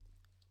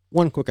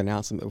One quick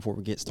announcement before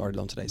we get started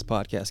on today's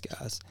podcast,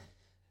 guys.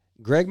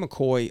 Greg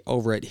McCoy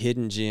over at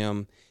Hidden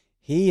Gym,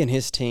 he and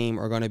his team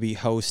are going to be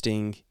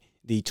hosting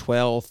the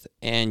 12th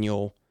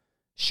annual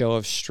Show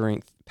of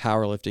Strength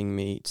powerlifting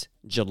meet,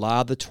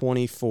 July the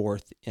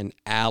 24th in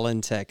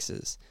Allen,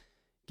 Texas.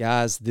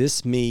 Guys,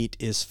 this meet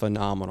is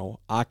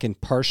phenomenal. I can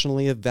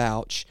personally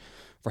vouch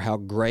for how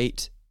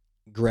great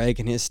Greg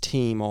and his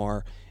team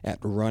are at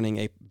running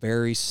a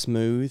very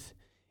smooth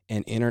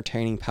and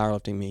entertaining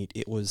powerlifting meet.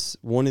 It was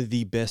one of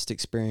the best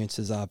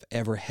experiences I've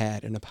ever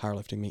had in a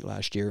powerlifting meet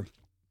last year.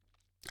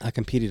 I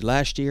competed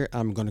last year.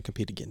 I'm going to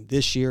compete again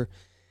this year.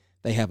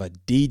 They have a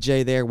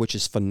DJ there, which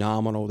is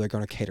phenomenal. They're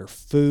going to cater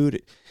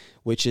food,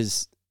 which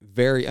is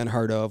very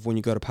unheard of when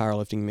you go to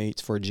powerlifting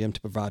meets, for a gym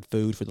to provide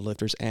food for the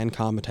lifters and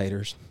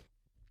commentators.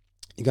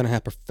 You're going to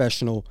have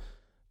professional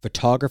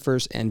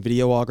photographers and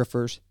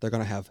videographers. They're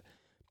going to have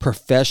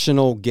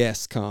professional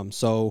guests come.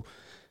 So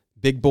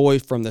Big Boy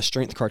from the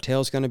Strength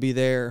Cartel is going to be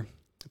there.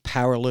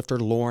 Powerlifter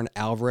Lauren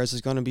Alvarez is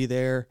going to be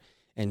there.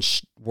 And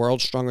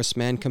World's Strongest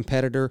Man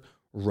competitor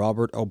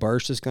Robert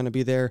Oberst is going to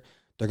be there.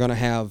 They're going to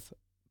have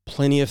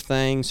plenty of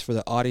things for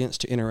the audience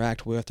to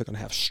interact with. They're going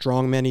to have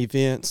strongman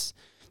events.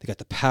 They got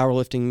the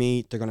powerlifting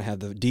meet. They're going to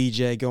have the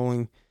DJ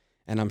going.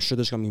 And I'm sure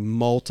there's going to be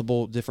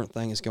multiple different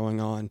things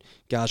going on.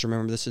 Guys,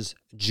 remember, this is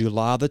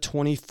July the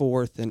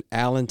 24th in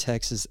Allen,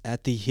 Texas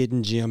at the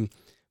Hidden Gym.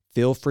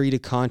 Feel free to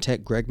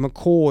contact Greg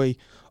McCoy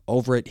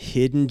over at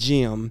Hidden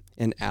Gym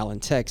in Allen,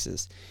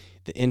 Texas.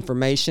 The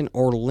information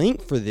or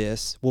link for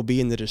this will be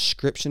in the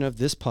description of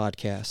this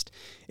podcast.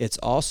 It's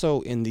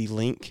also in the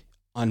link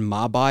on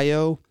my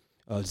bio,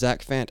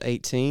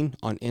 ZachFant18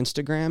 on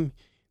Instagram.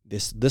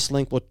 This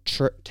link will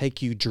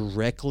take you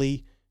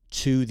directly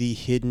to the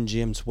Hidden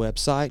Gym's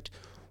website.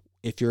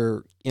 If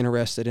you're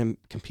interested in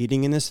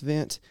competing in this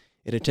event,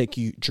 it'll take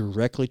you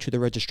directly to the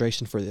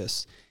registration for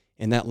this.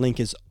 And that link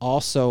is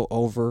also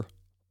over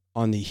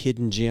on the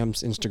Hidden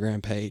Gym's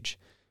Instagram page.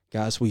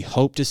 Guys, we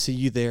hope to see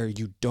you there.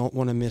 You don't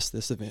want to miss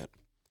this event.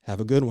 Have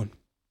a good one.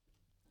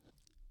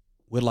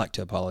 We'd like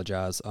to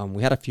apologize.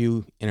 We had a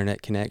few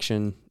internet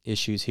connection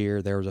issues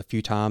here. There was a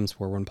few times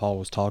where when Paul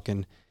was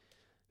talking,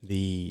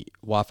 the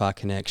Wi-Fi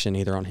connection,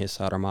 either on his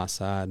side or my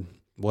side,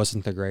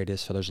 wasn't the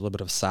greatest, so there's a little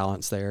bit of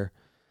silence there.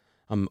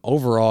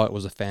 Overall, it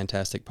was a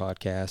fantastic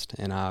podcast,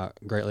 and I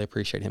greatly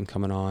appreciate him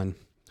coming on.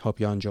 Hope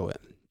y'all enjoy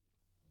it.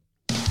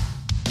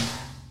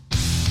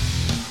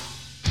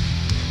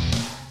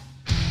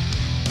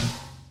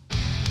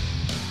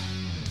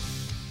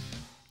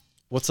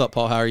 What's up,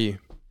 Paul? How are you?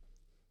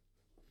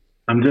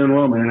 I'm doing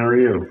well, man. How are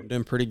you? I'm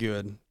doing pretty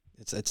good.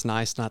 It's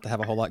nice not to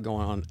have a whole lot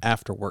going on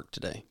after work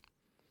today.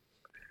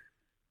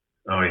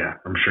 Oh yeah,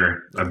 I'm sure.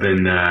 I've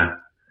been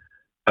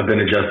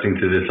adjusting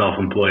to the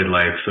self-employed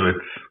life, so it's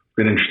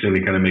been interesting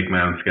to kind of make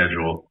my own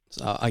schedule.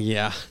 So,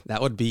 yeah,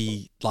 that would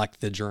be like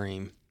the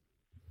dream.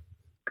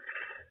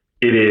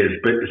 It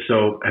is, but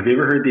so have you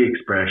ever heard the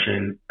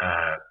expression,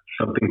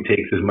 something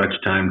takes as much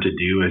time to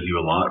do as you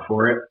allot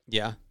for it?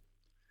 Yeah.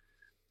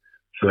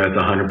 So that's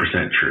 100%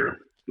 true.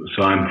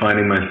 So I'm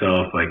finding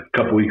myself, like a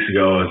couple weeks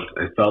ago,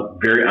 I felt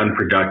very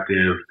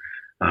unproductive.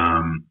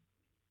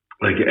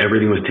 Like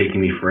everything was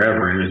taking me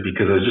forever. And it was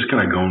because I was just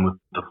kind of going with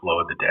the flow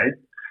of the day,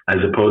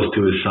 as opposed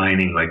to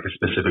assigning like a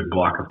specific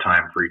block of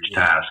time for each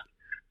task.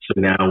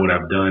 So now what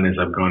I've done is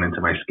I've gone into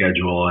my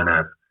schedule and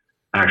I've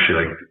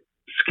actually like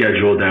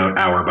scheduled out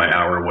hour by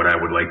hour what I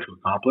would like to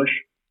accomplish.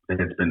 And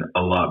it's been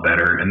a lot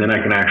better. And then I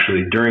can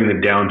actually, during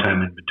the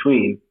downtime in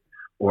between,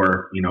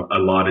 or,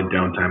 allotted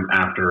downtime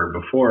after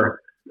or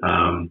before,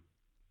 I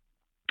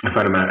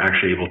find I'm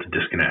actually able to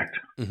disconnect.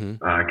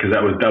 Because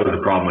that was the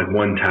problem. Like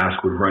one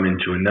task would run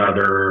into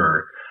another,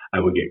 or I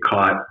would get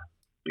caught,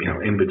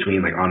 in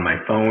between, like on my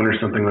phone or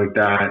something like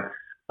that.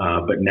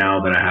 But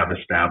now that I have an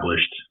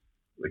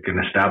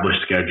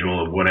established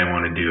schedule of what I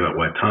want to do at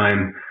what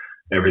time,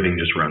 everything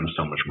just runs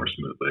so much more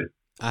smoothly.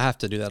 I have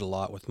to do that a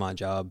lot with my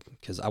job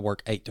because I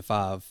work 8 to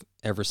 5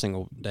 every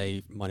single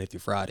day, Monday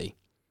through Friday.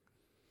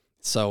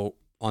 So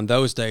on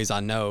those days, I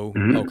know,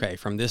 okay,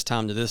 from this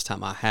time to this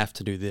time, I have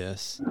to do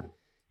this.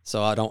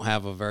 So I don't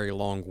have a very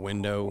long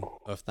window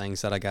of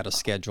things that I got to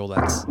schedule.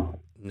 That's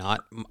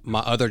not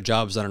my other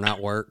jobs that are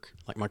not work,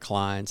 like my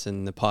clients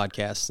and the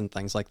podcasts and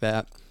things like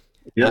that.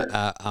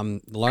 Yeah. I'm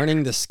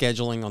learning the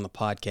scheduling on the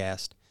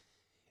podcast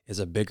is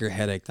a bigger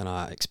headache than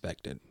I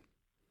expected.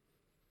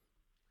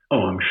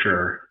 Oh, I'm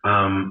sure.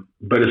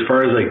 But as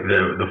far as like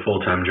the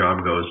full-time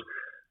job goes,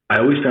 I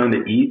always found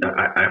it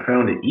I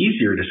found it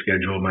easier to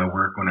schedule my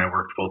work when I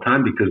worked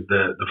full-time because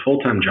the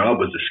full-time job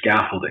was the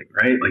scaffolding,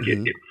 right? Like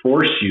it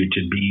forced you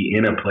to be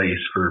in a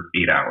place for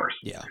 8 hours.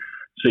 Yeah.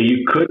 So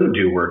you couldn't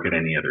do work at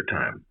any other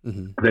time.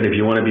 Then if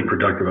you want to be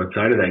productive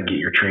outside of that, get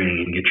your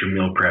training and get your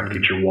meal prep,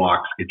 get your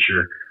walks, get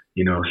your,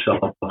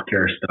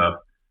 self-care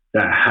stuff.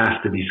 That has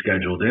to be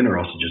scheduled in or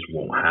else it just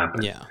won't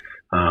happen. Yeah.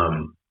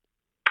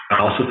 I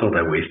also felt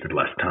I wasted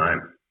less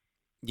time.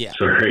 Yeah.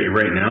 So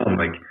right now I'm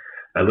like,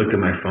 I looked at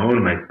my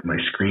phone, my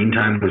screen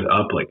time was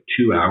up like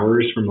 2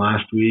 hours from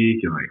last week.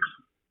 And like,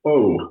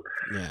 whoa,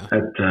 Yeah.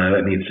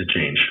 that needs to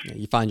change.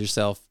 You find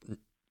yourself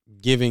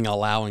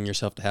allowing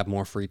yourself to have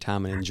more free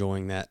time and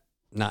enjoying that,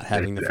 not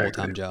having the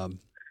full-time job.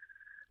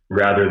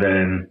 Rather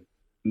than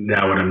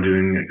now what I'm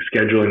doing, like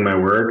scheduling my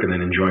work and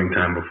then enjoying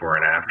time before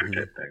and after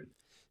type thing.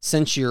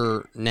 Since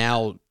you're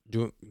now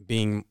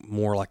being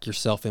more like you're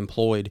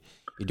self-employed,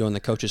 you're doing the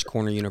Coach's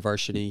Corner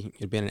University,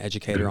 you've been an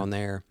educator on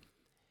there,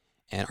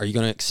 and are you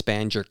going to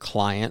expand your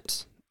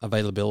client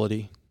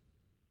availability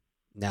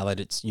now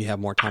that you have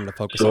more time to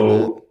focus on that?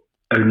 So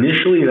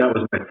initially that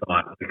was my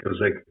thought. Like, I was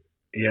like,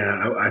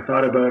 I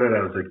thought about it.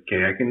 I was like,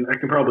 okay, I can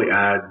probably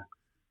add,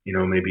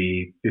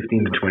 maybe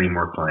 15 to 20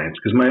 more clients.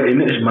 Because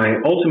my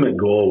ultimate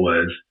goal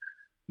was,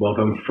 well, if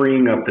I'm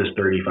freeing up this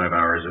 35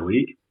 hours a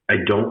week, I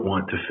don't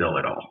want to fill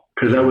it all.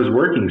 Because I was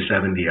working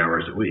 70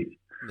 hours a week.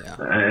 Yeah.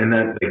 And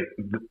that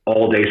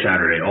all day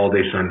Saturday, all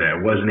day Sunday.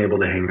 I wasn't able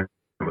to hang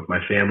out with my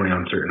family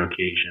on certain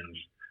occasions.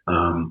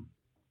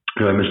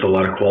 I missed a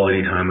lot of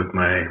quality time with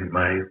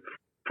my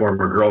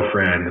former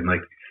girlfriend, and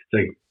it's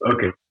like,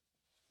 okay,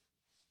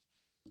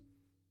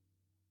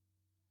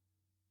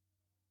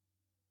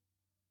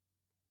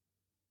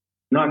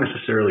 not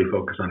necessarily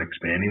focus on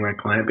expanding my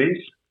client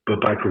base, but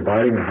by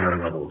providing a higher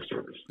level of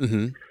service.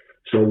 Mm-hmm.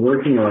 So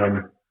working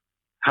on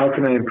how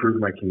can I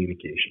improve my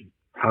communication?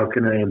 How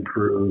can I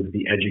improve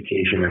the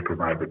education I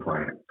provide the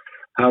client?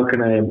 How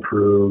can I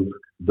improve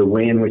the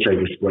way in which I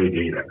display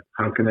data?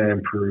 How can I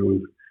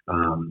improve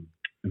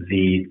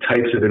the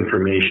types of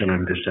information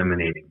I'm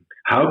disseminating?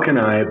 How can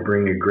I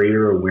bring a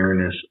greater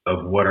awareness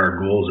of what our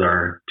goals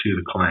are to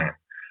the client?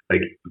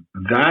 Like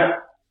that,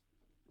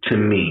 to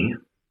me,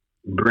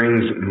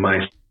 brings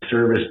my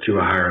service to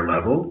a higher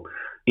level.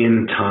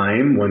 In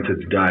time, once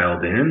it's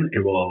dialed in,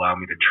 it will allow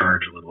me to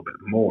charge a little bit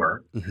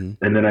more. Mm-hmm.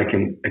 And then I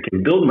can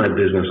build my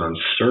business on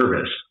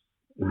service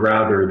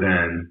rather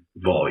than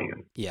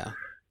volume. Yeah.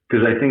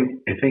 Because I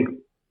think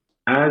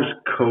as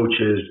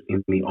coaches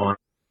in the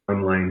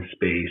online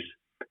space,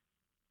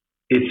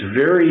 it's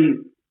very,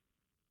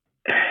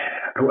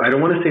 I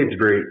don't want to say it's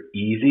very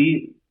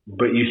easy,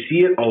 but you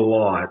see it a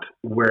lot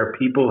where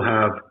people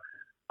have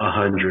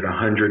 100,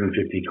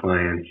 150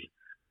 clients,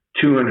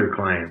 200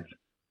 clients.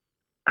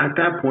 At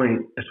that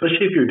point,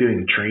 especially if you're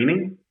doing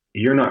training,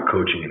 you're not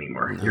coaching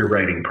anymore. No. You're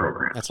writing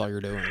programs. That's all you're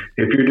doing.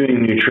 If you're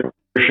doing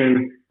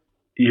nutrition,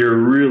 you're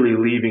really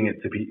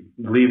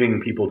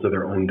leaving people to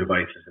their own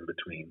devices in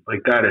between.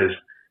 Like that is,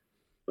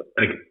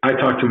 like I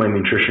talk to my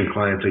nutrition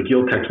clients, like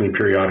you'll text me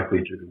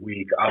periodically through the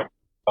week.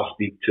 I'll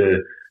speak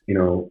to,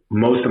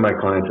 most of my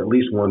clients at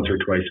least once or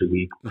twice a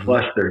week, mm-hmm.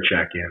 plus their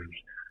check-ins.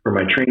 For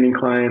my training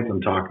clients,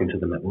 I'm talking to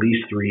them at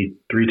least three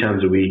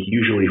times a week,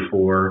 usually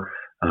 4.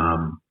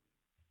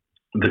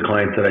 The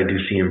clients that I do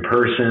see in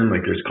person,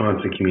 like there's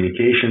constant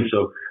communication.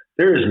 So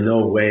there is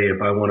no way,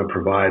 if I want to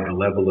provide the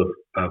level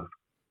of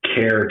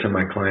care to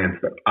my clients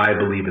that I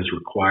believe is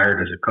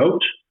required as a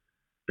coach,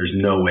 there's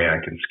no way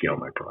I can scale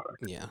my product.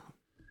 Yeah.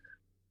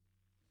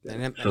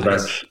 So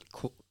that's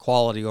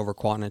quality over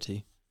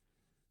quantity.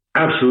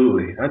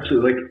 Absolutely.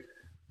 Like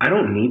I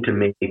don't need to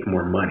make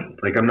more money.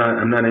 Like I'm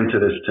not into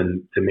this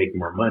to make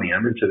more money.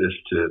 I'm into this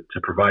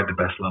to provide the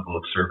best level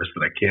of service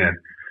that I can.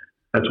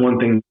 That's one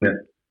thing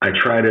that I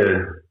try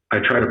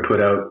to put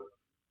out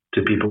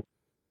to people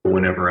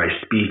whenever I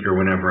speak or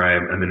whenever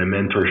I'm in a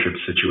mentorship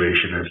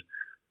situation is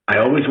I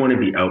always want to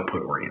be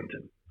output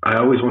oriented. I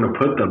always want to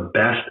put the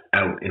best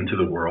out into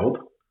the world,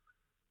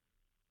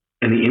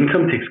 and the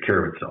income takes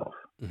care of itself,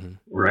 mm-hmm.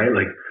 right?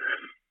 Like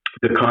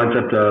the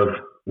concept of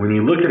when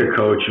you look at a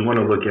coach, you want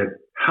to look at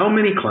how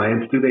many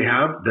clients do they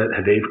have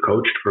that they've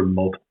coached for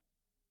multiple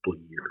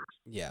years.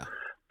 Yeah.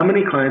 How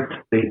many clients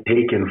have they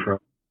taken from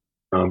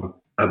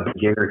a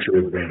beginner to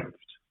advanced?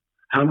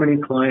 How many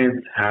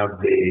clients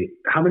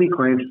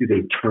do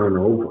they turn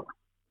over?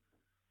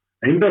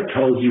 I think that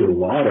tells you a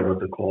lot about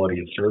the quality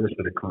of service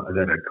that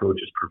a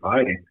coach is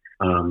providing.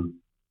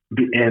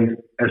 And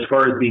as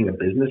far as being a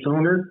business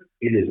owner,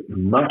 it is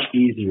much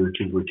easier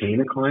to retain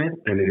a client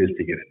than it is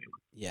to get a new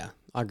one. Yeah,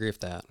 I agree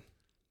with that.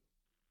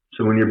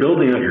 So when you're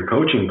building out your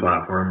coaching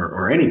platform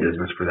or any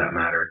business for that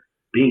matter,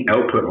 being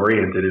output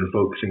oriented and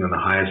focusing on the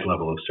highest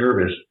level of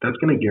service, that's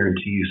going to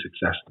guarantee you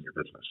success in your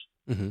business.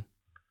 Mm-hmm.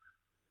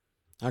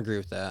 I agree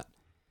with that.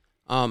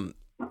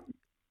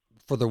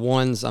 For the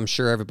ones, I'm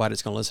sure everybody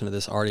that's going to listen to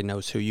this already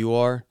knows who you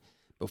are.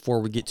 Before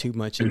we get too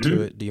much into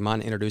mm-hmm. it, do you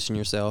mind introducing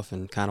yourself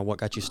and kind of what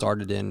got you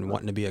started in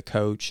wanting to be a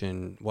coach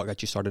and what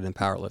got you started in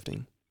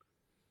powerlifting?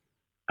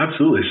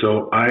 Absolutely.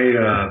 So I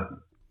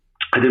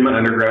did my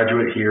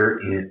undergraduate here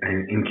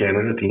in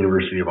Canada at the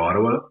University of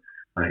Ottawa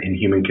in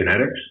human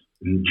kinetics.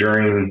 And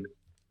during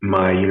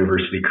my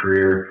university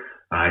career,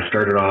 I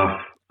started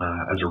off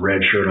as a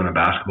red shirt on a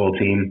basketball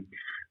team.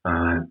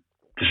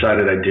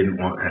 Decided I didn't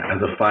want,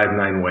 as a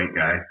 5'9" white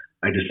guy,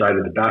 I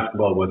decided that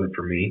basketball wasn't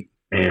for me.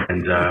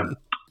 And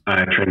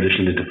I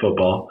transitioned into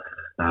football,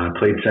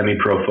 played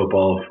semi-pro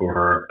football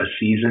for a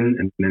season.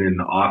 And then in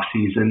the off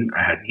season,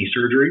 I had knee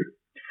surgery.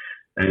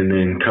 And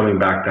then coming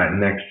back that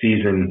next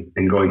season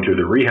and going through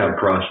the rehab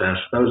process,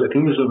 I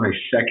think this was my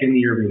second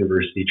year of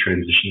university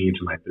transitioning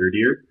into my third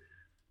year.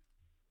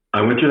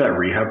 I went through that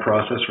rehab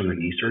process from the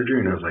knee surgery,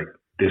 and I was like,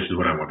 this is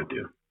what I want to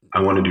do.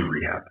 I want to do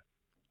rehab.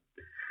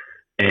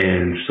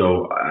 And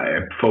so I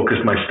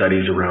focused my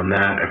studies around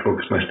that. I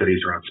focused my studies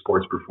around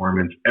sports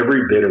performance.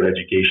 Every bit of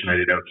education I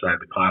did outside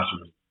the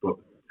classroom was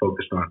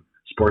focused on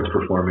sports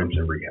performance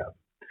and rehab.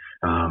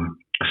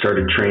 I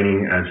started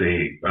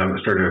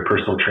started a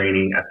personal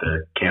training at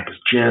the campus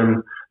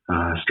gym.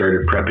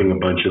 Started prepping a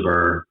bunch of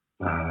our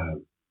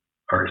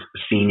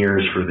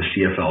seniors for the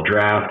CFL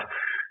draft.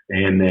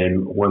 And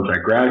then once I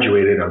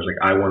graduated, I was like,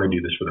 I want to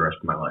do this for the rest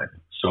of my life.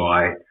 So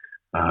I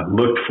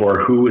looked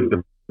for who was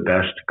the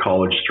best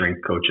college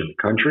strength coach in the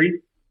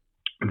country.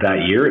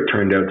 That year, it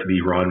turned out to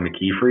be Ron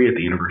McKeefery at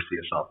the University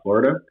of South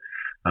Florida.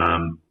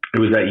 It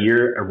was that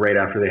year right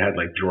after they had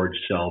like George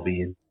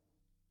Selvey and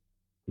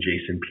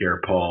Jason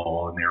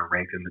Pierre-Paul, and they were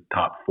ranked in the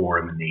top 4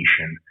 in the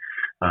nation.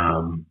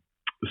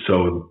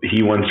 So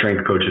he won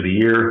Strength Coach of the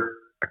Year.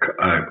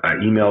 I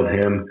emailed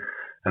him.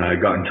 I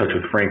got in touch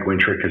with Frank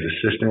Wintrick, his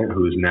assistant,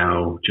 who's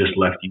now just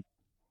left.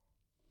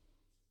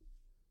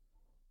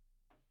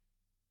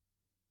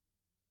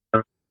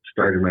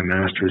 Started my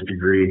master's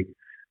degree,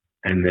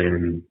 and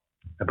then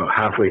about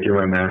halfway through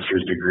my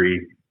master's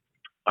degree,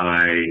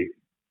 I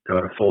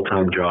got a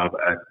full-time job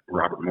at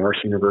Robert Morris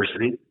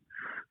University.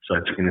 So I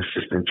took an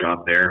assistant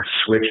job there,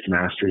 switched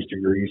master's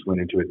degrees,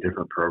 went into a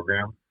different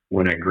program.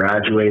 When I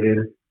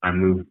graduated, I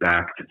moved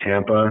back to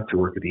Tampa to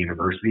work at the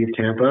University of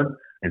Tampa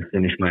and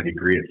finished my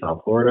degree at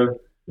South Florida.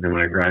 And then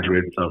when I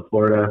graduated South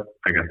Florida,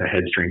 I got the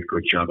head strength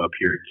coach job up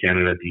here in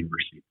Canada at the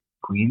University of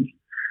Queens,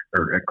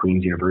 or at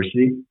Queen's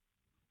University,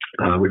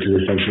 which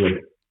is essentially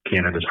like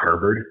Canada's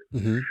Harvard.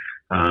 Mm-hmm.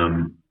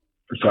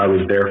 So I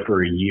was there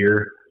for a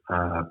year.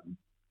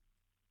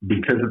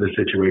 Because of the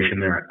situation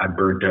there, I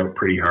burnt out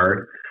pretty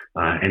hard.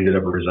 Ended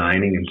up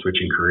resigning and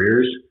switching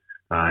careers,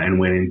 and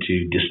went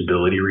into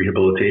disability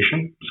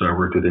rehabilitation. So I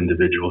worked with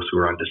individuals who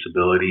were on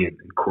disability and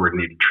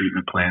coordinated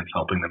treatment plans,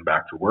 helping them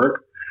back to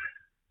work.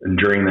 And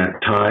during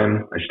that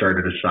time, I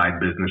started a side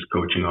business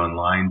coaching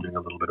online, doing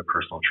a little bit of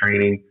personal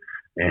training.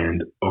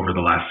 And over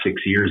the last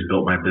 6 years,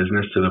 built my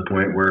business to the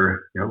point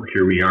where,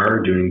 here we are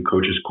doing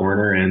Coach's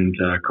Corner and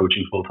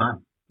coaching full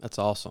time. That's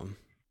awesome.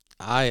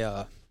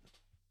 I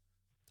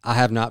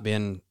have not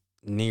been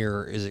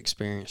near as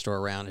experienced or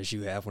around as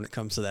you have when it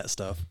comes to that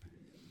stuff.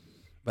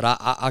 But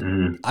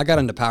I got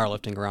into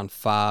powerlifting around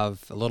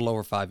a little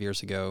over 5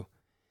 years ago.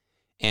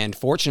 And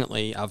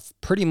fortunately, I've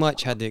pretty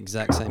much had the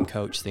exact same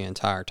coach the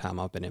entire time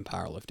I've been in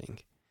powerlifting.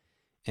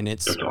 And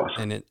it's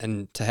awesome.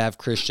 and to have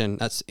Christian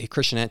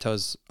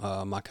Anto's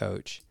my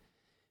coach,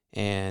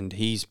 and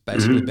he's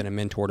basically been a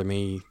mentor to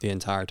me the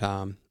entire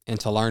time. And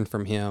to learn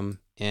from him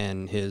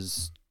and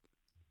his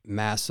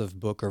massive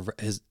book of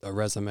his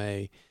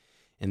resume,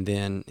 and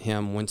then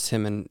once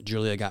him and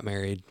Julia got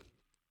married,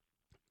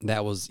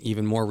 that was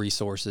even more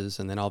resources,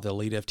 and then all the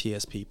elite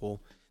FTS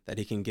people that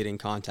he can get in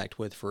contact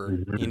with for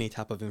any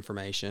type of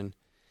information.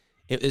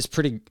 It's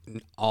pretty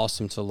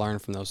awesome to learn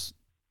from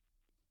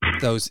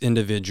those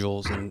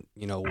individuals, and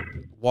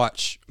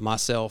watch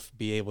myself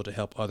be able to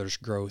help others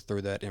grow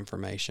through that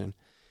information.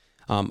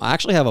 I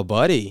actually have a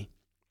buddy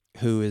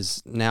who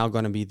is now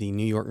going to be the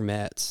New York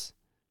Mets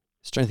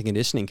strength and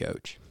conditioning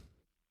coach.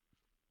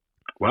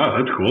 Wow,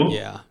 that's cool.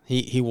 Yeah,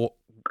 he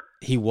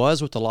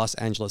was with the Los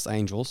Angeles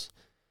Angels,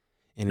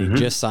 and he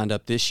just signed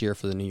up this year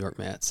for the New York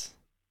Mets.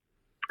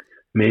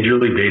 Major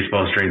League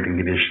Baseball strength and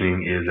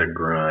conditioning is a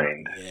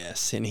grind.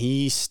 Yes, and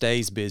he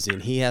stays busy,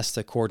 and he has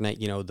to coordinate,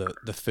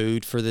 the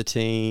food for the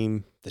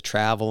team, the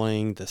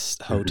traveling, the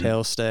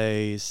hotel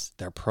stays,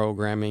 their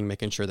programming,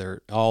 making sure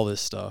they're all this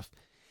stuff.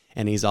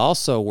 And he's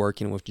also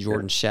working with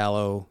Jordan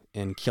Shallow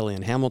and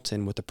Killian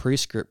Hamilton with the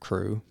Prescript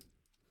crew.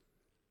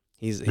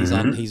 He's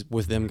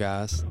with them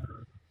guys.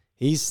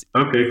 He's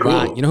okay, cool.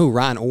 Ryan, you know who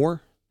Ryan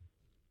Orr?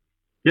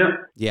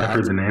 Yeah, I've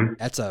heard the name.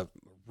 That's a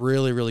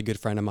really, really good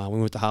friend of mine. We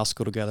went to high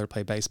school together,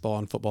 played baseball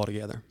and football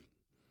together.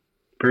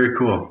 Very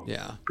cool.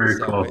 Yeah, very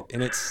cool.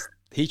 And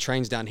he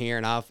trains down here,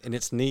 and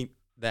it's neat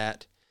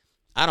that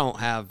I don't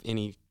have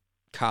any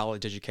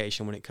college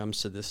education when it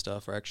comes to this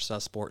stuff or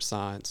exercise sports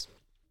science.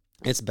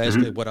 It's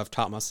basically what I've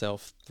taught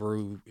myself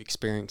through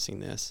experiencing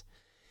this.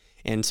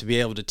 And to be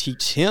able to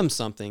teach him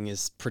something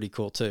is pretty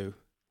cool too.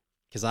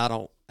 Because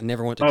I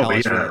never went to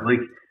college. Yeah.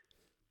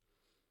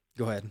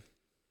 Go ahead.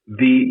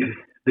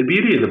 The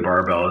beauty of the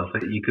barbell is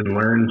that you can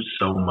learn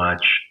so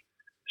much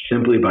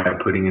simply by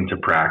putting into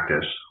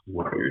practice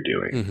what you're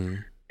doing. Mm-hmm.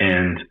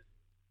 And,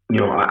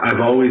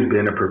 I've always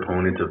been a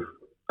proponent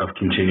of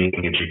continuing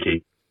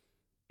education.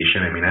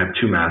 I mean, I have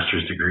 2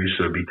 master's degrees,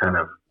 so it'd be kind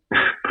of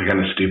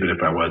stupid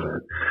if I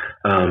wasn't.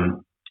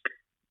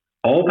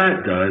 All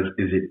that does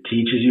is it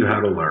teaches you how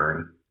to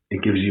learn.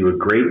 It gives you a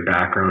great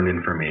background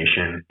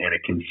information and a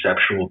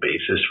conceptual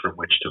basis from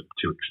which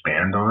to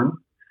expand on.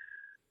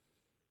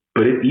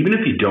 But even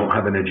if you don't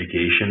have an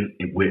education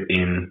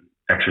in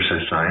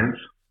exercise science,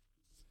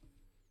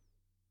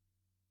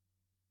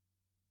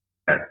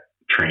 at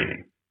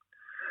training.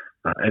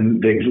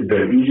 And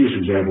the easiest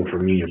example for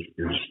me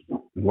is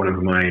one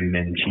of my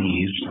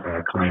mentees,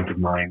 a client of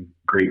mine,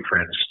 great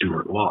friend,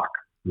 Stuart Locke.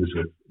 who's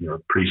a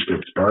pretty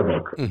strict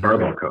barbell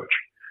coach.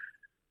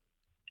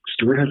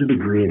 Stuart has a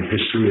degree in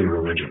history and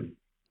religion.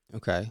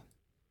 Okay.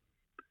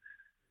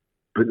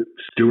 But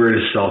Stuart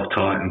is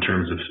self-taught in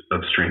terms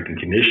of strength and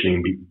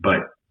conditioning, but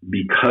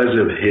because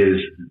of his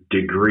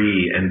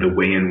degree and the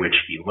way in which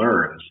he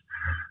learns,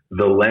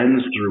 the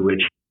lens through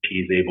which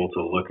he's able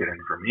to look at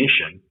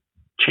information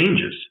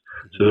changes.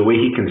 So the way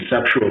he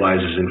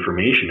conceptualizes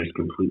information is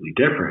completely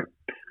different.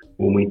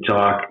 When we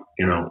talk,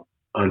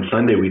 on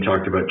Sunday, we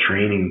talked about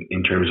training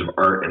in terms of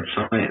art and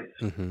science.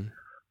 Mm-hmm.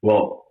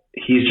 Well,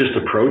 he's just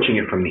approaching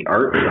it from the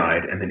art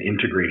side and then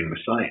integrating the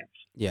science.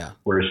 Yeah.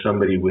 Whereas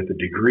somebody with a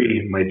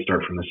degree might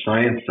start from the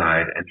science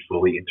side and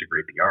fully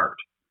integrate the art.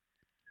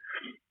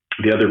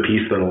 The other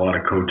piece that a lot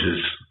of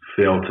coaches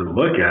fail to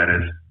look at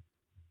is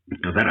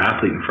that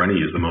athlete in front of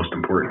you is the most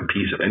important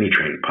piece of any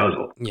training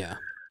puzzle. Yeah.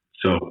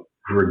 So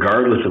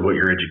regardless of what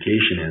your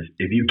education is,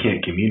 if you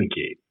can't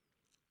communicate,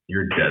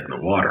 you're dead in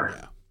the water.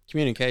 Yeah.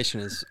 Communication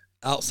is,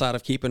 outside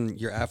of keeping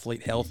your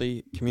athlete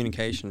healthy,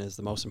 communication is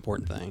the most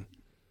important thing.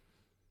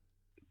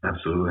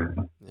 Absolutely.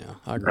 Yeah,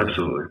 I agree.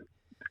 Absolutely.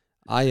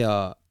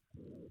 I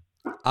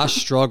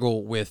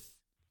struggle with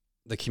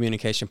the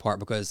communication part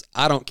because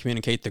I don't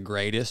communicate the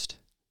greatest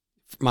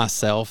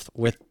myself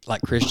with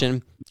like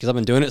Christian, because I've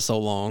been doing it so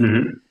long.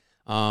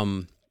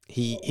 Mm-hmm.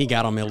 He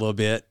got on me a little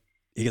bit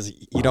because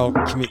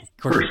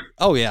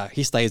oh yeah,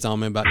 he stays on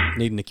me about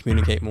needing to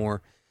communicate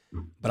more,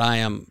 but I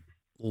am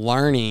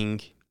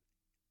learning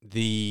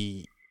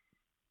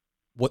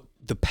what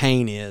the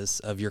pain is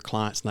of your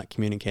clients not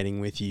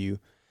communicating with you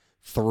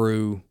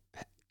through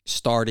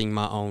starting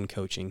my own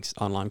coaching,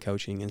 online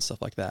coaching and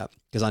stuff like that.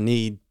 Because I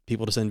need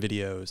people to send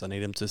videos. I need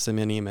them to send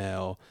me an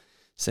email,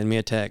 send me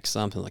a text,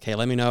 something like, hey,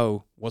 let me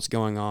know what's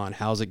going on.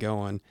 How's it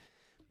going?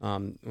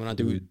 When I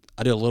do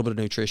a little bit of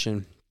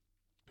nutrition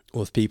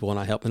with people, and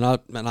I help, and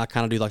I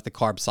kind of do like the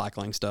carb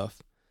cycling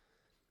stuff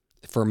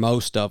for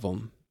most of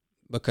them,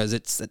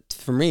 because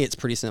for me, it's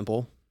pretty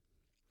simple.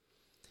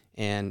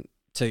 And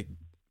to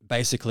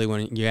basically,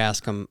 when you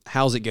ask them,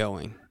 how's it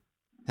going?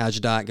 How's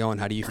your diet going?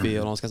 How do you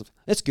feel? And all this kind of stuff.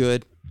 It's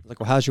good. Like,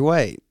 well, how's your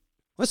weight?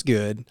 What's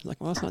good?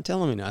 Like, well, it's not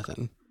telling me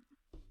nothing.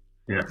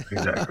 Yeah,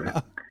 exactly.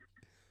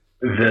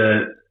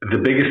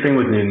 The biggest thing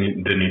with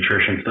the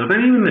nutrition stuff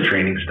and even the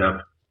training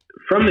stuff,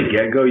 from the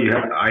get-go,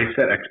 I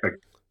set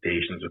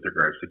expectations with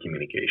regards to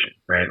communication,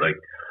 right? Like,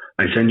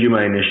 I send you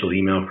my initial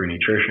email for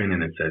nutrition,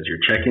 and it says your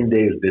check-in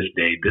day is this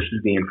day. This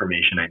is the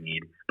information I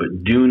need,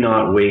 but do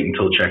not wait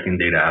until check-in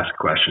day to ask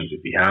questions.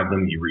 If you have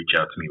them, you reach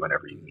out to me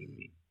whenever you need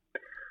me.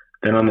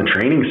 Then on the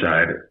training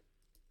side,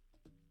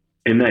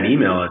 in that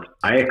email,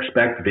 I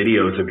expect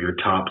videos of your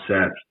top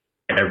sets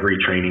every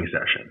training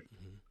session.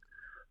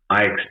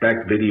 I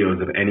expect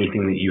videos of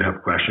anything that you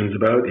have questions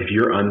about. If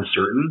you're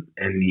uncertain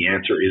and the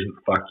answer isn't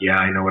fuck yeah,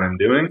 I know what I'm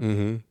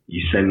doing,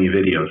 you send me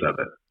videos of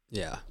it.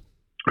 Yeah.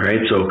 All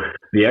right. So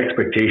the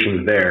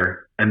expectation's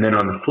there. And then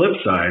on the flip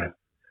side,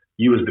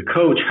 you as the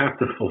coach have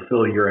to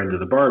fulfill your end of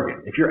the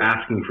bargain. If you're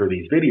asking for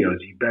these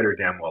videos, you better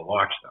damn well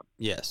watch them.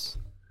 Yes.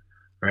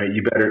 Right.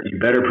 You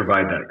better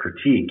provide that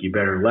critique. You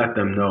better let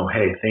them know,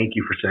 hey, thank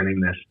you for sending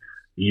this.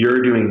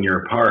 You're doing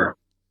your part.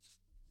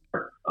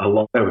 A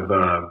lot of,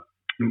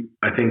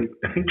 I think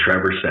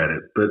Trevor said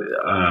it, but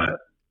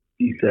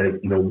he said,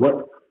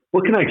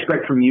 what can I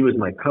expect from you as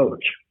my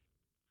coach?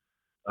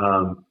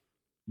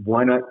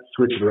 Why not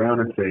switch it around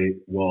and say,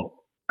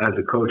 well, as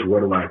a coach, what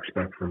do I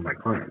expect from my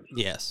clients?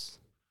 Yes.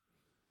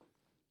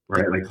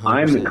 Right? Like 100%.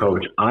 I'm the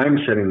coach. I'm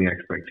setting the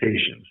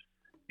expectations.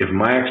 If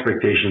my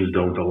expectations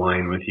don't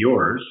align with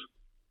yours,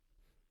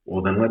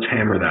 well, then let's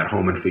hammer that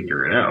home and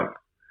figure it out.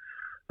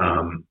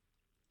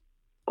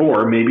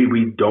 Or maybe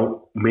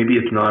maybe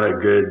it's not a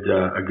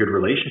good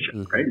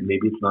relationship, right?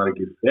 Maybe it's not a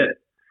good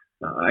fit.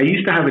 I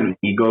used to have an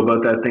ego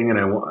about that thing, and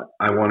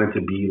I wanted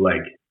to be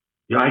like,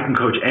 I can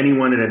coach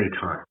anyone at any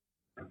time.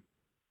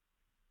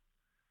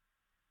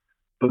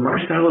 But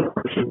my style of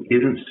coaching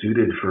isn't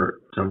suited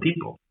for some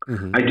people.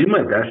 Mm-hmm. I do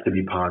my best to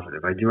be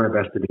positive. I do my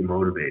best to be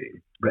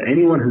motivating. But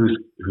anyone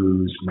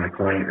who's my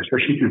client,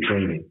 especially through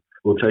training,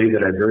 will tell you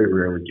that I very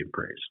rarely give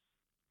praise.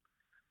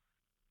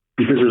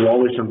 Because there's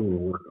always something to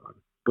work on.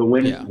 But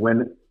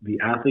when the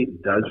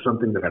athlete does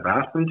something that I've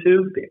asked them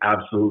to, they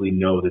absolutely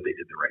know that they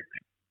did the right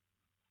thing.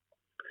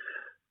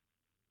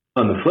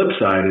 On the flip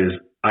side is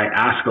I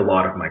ask a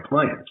lot of my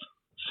clients.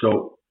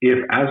 So if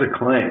as a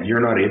client,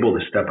 you're not able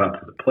to step up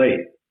to the plate,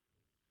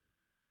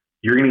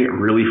 you're going to get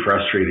really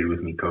frustrated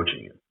with me coaching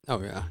you.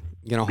 Oh yeah.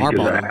 You're going to harp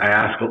on them. I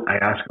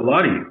ask a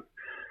lot of you.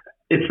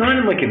 It's not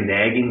in like a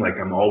nagging, like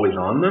I'm always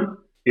on them.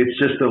 It's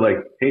just like,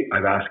 hey,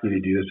 I've asked you to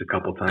do this a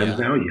couple times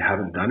now. You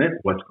haven't done it.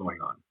 What's going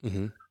on?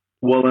 Mm-hmm.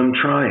 Well, I'm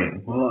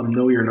trying. Well,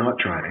 no, you're not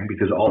trying,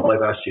 because all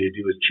I've asked you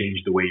to do is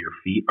change the way your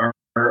feet are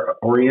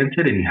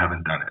oriented, and you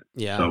haven't done it.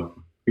 Yeah.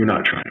 So you're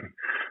not trying.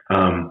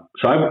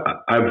 So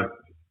I've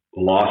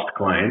lost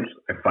clients.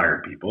 I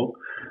fired people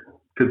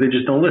because they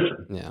just don't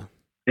listen. Yeah.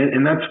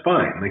 And that's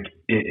fine. Like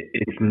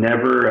it's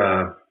never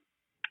a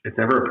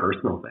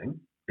personal thing.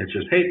 It's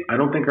just, hey, I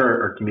don't think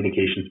our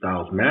communication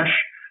styles mesh.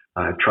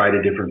 I've tried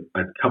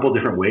a couple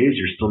different ways.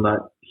 You're still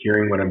not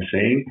hearing what I'm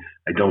saying.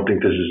 I don't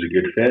think this is a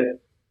good fit.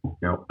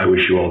 I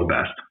wish you all the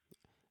best.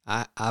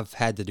 I've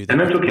had to do that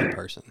and that's with okay. one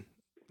person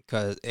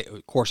because,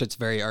 of course, it's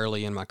very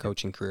early in my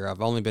coaching career.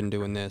 I've only been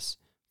doing this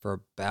for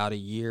about a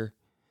year,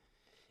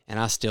 and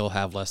I still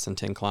have less than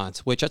 10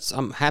 clients, which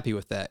I'm happy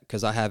with that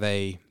because I have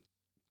a.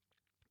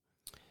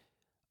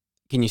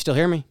 Can you still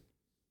hear me?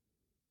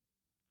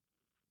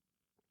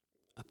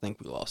 I think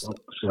we lost it.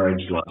 Sorry, I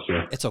just lost you.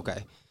 It's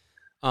okay.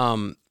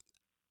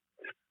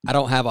 I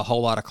don't have a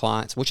whole lot of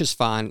clients, which is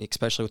fine,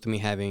 especially with me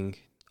having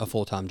a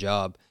full-time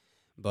job.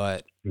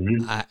 But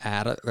I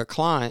had a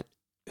client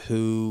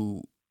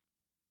who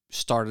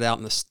started out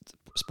in the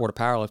sport of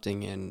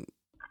powerlifting and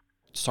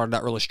started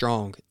out really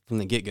strong from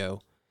the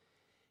get-go.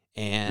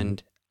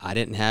 And I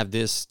didn't have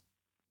this,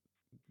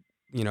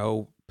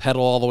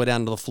 pedal all the way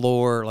down to the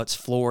floor. Let's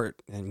floor it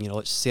and,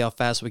 let's see how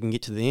fast we can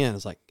get to the end.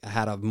 It's like I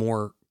had a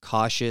more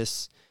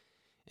cautious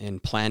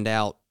and planned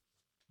out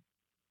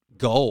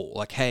goal.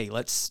 Like, hey,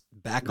 let's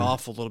back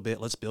off a little bit.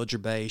 Let's build your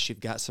base.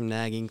 You've got some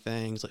nagging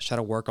things. Let's try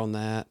to work on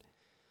that.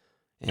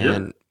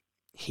 And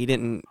he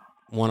didn't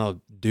want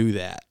to do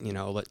that.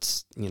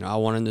 I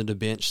wanted him to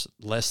bench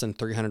less than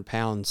 300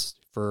 pounds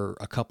for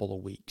a couple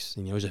of weeks.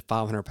 And, he was a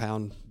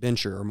 500-pound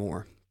bencher or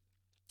more.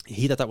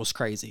 He thought that was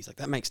crazy. He's like,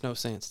 that makes no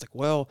sense. It's like,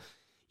 well,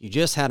 you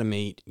just had a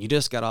meet. You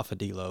just got off a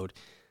deload.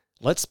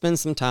 Let's spend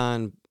some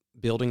time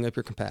building up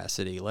your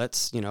capacity.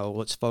 Let's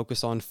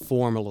focus on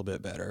form a little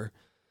bit better.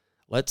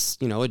 Let's,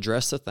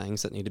 address the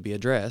things that need to be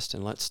addressed,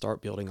 and let's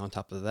start building on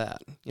top of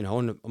that. In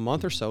a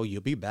month or so,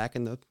 you'll be back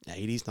in the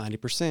 80s,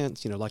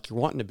 90%, like you're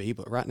wanting to be.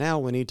 But right now,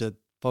 we need to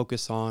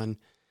focus on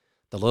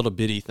the little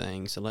bitty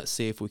things, and let's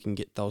see if we can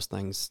get those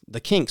things,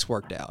 the kinks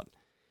worked out.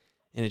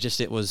 And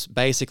it was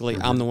basically,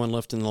 I'm the one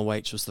lifting the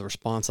weights was the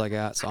response I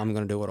got, so I'm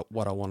going to do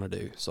what I want to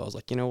do. So I was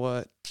like, you know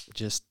what?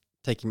 Just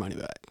take your money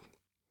back.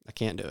 I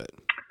can't do it.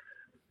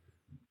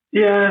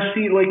 Yeah,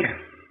 see,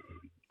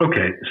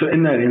 okay, so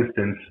in that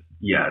instance,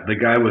 yeah, the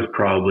guy was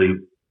probably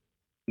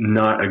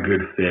not a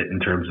good fit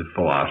in terms of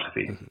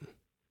philosophy. Mm-hmm.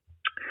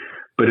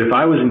 But if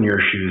I was in your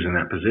shoes in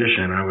that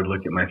position, I would look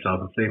at myself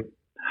and say,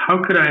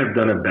 how could I have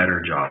done a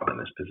better job in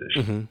this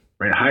position? Mm-hmm.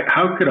 Right?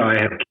 How could I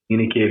have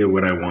communicated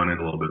what I wanted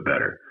a little bit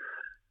better?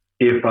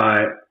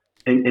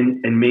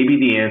 And maybe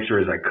the answer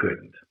is I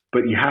couldn't,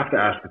 but you have to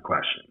ask the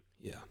question.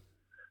 Yeah.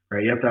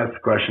 Right? You have to ask the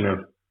question of,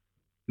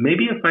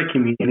 maybe if I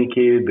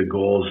communicated the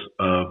goals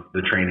of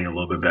the training a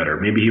little bit better,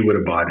 maybe he would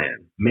have bought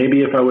in.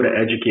 Maybe if I would have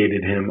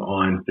educated him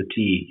on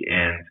fatigue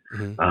and,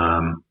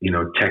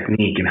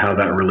 technique and how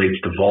that relates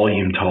to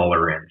volume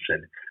tolerance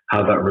and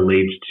how that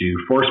relates to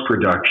force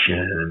production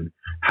and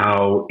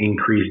how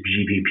increased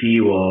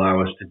GPP will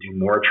allow us to do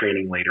more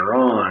training later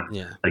on.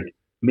 Yeah.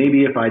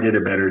 Maybe if I did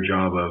a better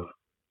job of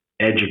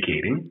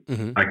educating,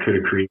 I could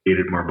have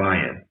created more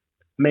buy-in.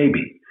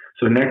 Maybe.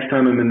 So next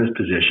time I'm in this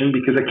position,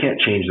 because I can't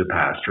change the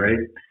past, right?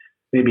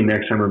 Maybe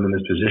next time I'm in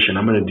this position,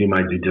 I'm going to do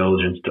my due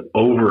diligence to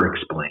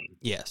over-explain,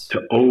 yes,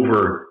 to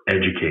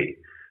over-educate,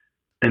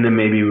 and then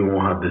maybe we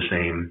won't have the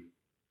same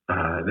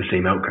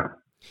outcome.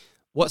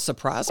 What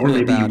surprised me about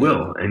it, or maybe you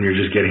will, and you're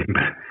just getting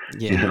back.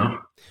 Yeah.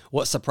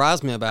 What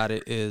surprised me about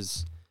it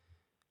is,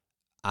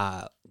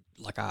 I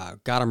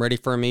got him ready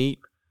for a meet.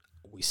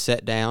 We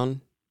sat down,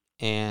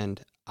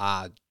 and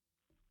I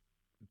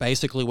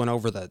basically went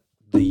over the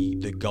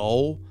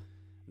goal.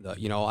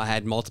 I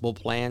had multiple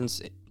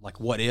plans, like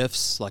what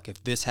ifs, like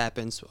if this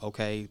happens,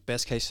 okay,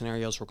 best case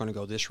scenarios, we're going to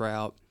go this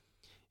route.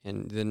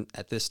 And then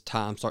at this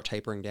time, start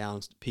tapering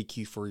down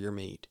PQ for your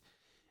meet.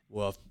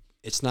 Well, if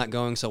it's not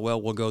going so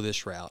well, we'll go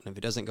this route. And if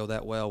it doesn't go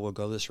that well, we'll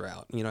go this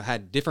route.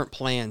 Had different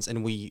plans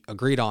and we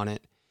agreed on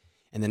it.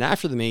 And then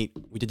after the meet,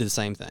 we did the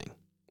same thing.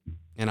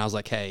 And I was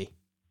like, hey,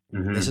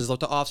 this is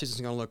what the off season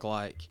is going to look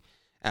like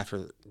after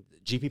the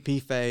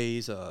GPP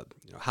phase,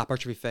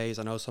 hypertrophy phase.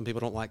 I know some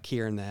people don't like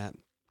hearing that,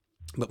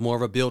 but more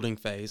of a building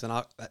phase.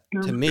 And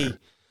to me,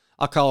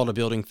 I call it a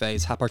building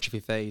phase, hypertrophy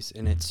phase,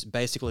 and it's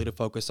basically to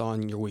focus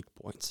on your weak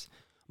points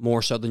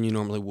more so than you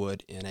normally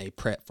would in a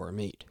prep for a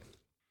meet.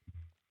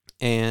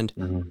 And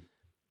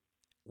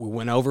we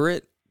went over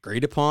it,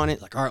 agreed upon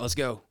it, like, all right, let's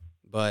go.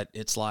 But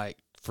it's like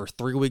for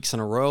 3 weeks in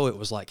a row, it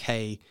was like,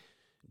 hey,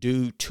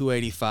 do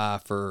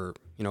 285 for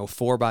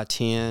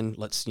 4x10.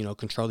 Let's,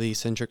 control the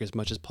eccentric as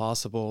much as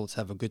possible. Let's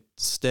have a good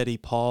steady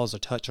pause or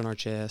touch on our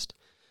chest.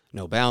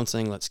 No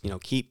bouncing. Let's,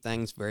 keep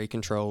things very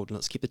controlled. And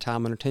let's keep the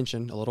time under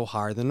tension a little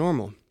higher than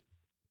normal.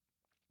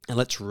 And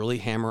let's really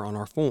hammer on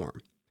our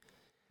form.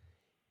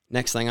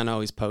 Next thing I know,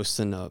 he's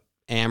posting a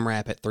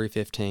AMRAP at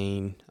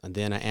 315 and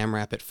then an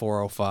AMRAP at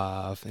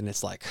 405. And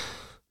it's like,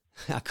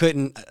 I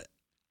couldn't,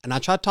 and I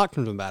tried to talk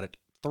to him about it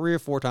 3 or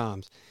 4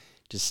 times.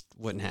 Just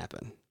wouldn't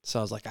happen. So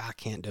I was like, I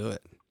can't do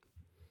it.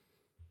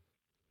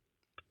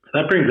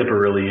 That brings up a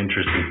really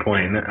interesting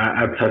point.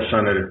 I've touched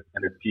on it in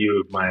a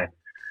few of my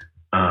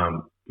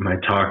my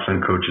talks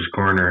on Coach's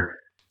Corner.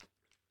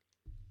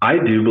 I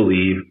do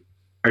believe.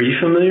 Are you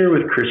familiar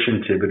with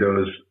Christian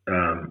Thibodeau's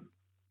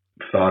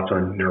thoughts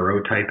on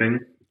neurotyping?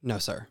 No,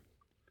 sir.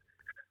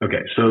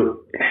 Okay,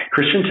 so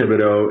Christian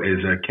Thibodeau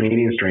is a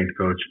Canadian strength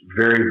coach,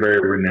 very, very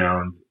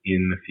renowned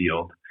in the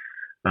field.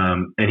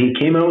 And he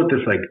came out with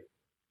this like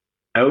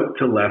out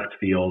to left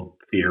field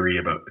theory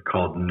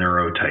called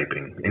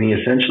neurotyping. And he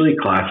essentially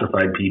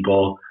classified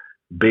people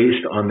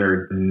based on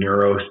their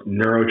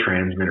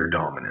neurotransmitter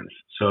dominance.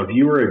 So if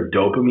you were a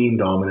dopamine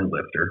dominant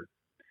lifter,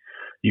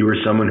 you were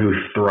someone who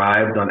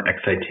thrived on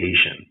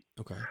excitation.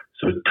 Okay.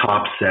 So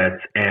top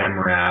sets,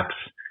 AMRAPs,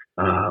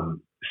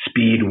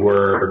 speed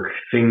work,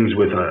 things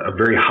with a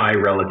very high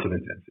relative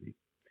intensity.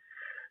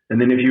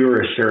 And then if you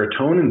were a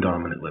serotonin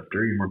dominant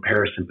lifter, you're more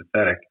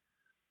parasympathetic,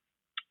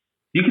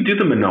 you could do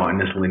the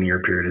monotonous linear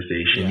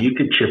periodization. Yeah. You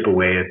could chip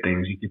away at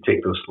things. You could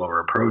take those slower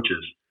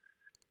approaches.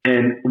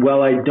 And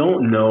while I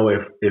don't know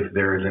if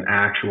there is an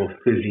actual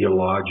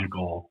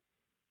physiological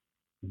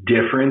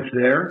difference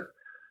there,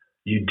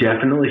 you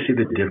definitely see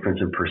the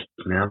difference in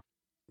personalities.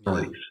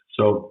 Yeah.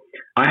 So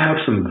I have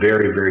some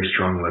very, very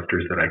strong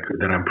lifters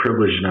that I'm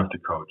privileged enough to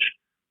coach,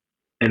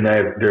 and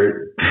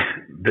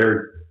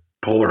they're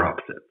polar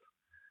opposites.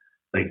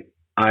 Like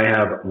I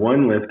have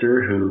one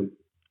lifter who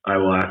I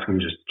will ask him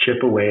just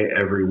chip away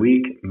every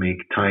week, make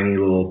tiny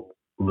little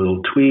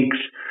tweaks.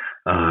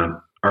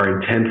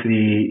 Our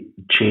intensity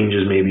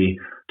changes maybe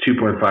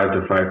 2.5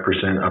 to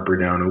 5% up or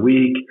down a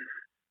week.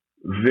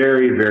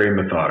 Very, very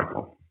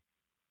methodical.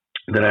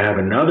 Then I have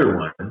another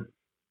one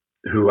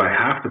who I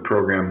have to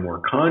program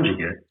more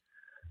conjugate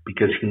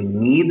because he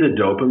needs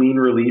a dopamine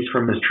release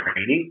from his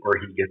training or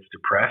he gets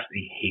depressed and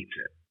he hates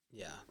it.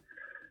 Yeah.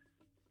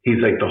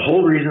 He's like, the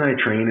whole reason I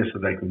train is so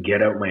that I can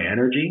get out my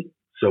energy.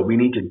 So we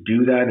need to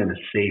do that in a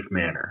safe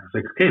manner. It's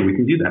like, okay, we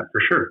can do that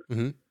for sure.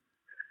 Mm-hmm.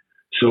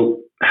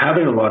 So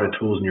having a lot of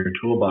tools in your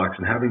toolbox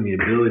and having the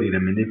ability to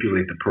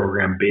manipulate the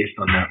program based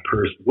on that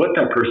person, what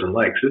that person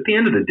likes. At the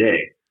end of the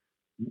day,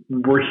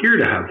 we're here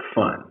to have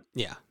fun.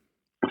 Yeah.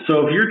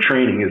 So if your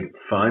training is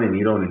fun and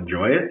you don't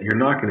enjoy it, you're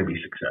not going to be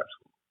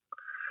successful.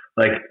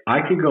 Like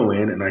I could go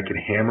in and I could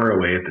hammer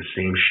away at the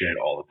same shit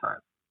all the time.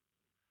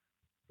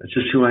 That's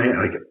just who I am.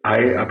 Like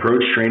I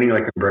approach training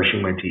like I'm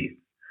brushing my teeth.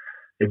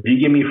 If you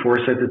give me 4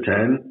 sets of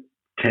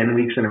 10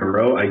 weeks in a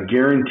row, I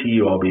guarantee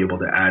you I'll be able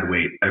to add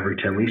weight every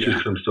 10 weeks just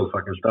because I'm so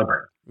fucking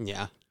stubborn.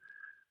 Yeah.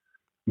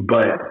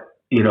 But,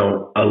 you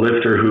know, a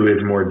lifter who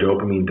is more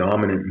dopamine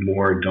dominant,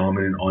 more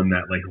dominant on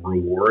that like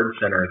reward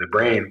center of the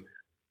brain,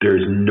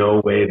 there's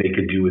no way they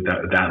could do with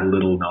that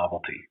little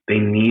novelty. They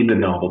need the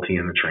novelty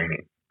in the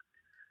training.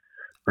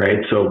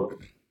 Right? So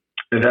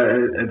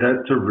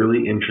that's a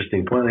really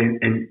interesting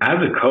point. And as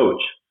a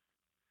coach,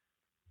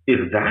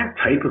 if that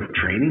type of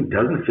training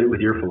doesn't fit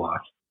with your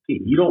philosophy,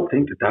 you don't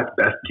think that that's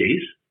best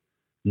case,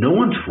 no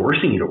one's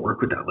forcing you to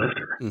work with that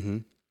lifter. Mm-hmm.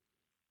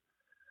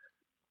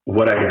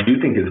 What I do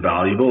think is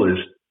valuable is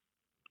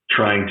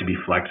trying to be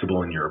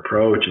flexible in your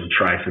approach and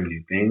try some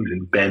new things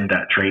and bend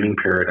that training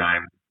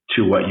paradigm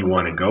to what you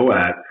want to go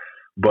at.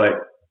 But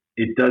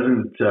it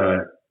doesn't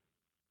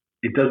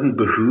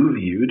behoove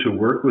you to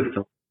work with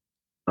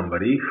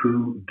somebody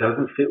who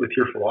doesn't fit with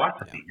your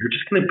philosophy. Yeah. You're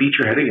just going to beat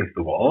your head against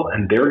the wall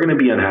and they're going to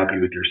be unhappy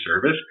with your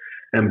service.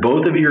 And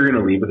both of you are going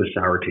to leave with a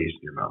sour taste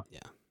in your mouth. Yeah.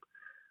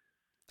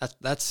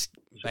 That's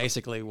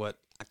basically what,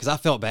 because I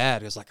felt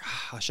bad. It was like,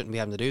 I shouldn't be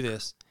having to do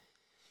this.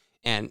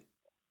 And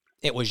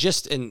it was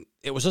just going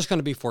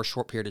to be for a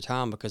short period of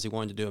time because he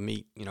wanted to do a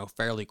meet,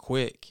 fairly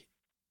quick.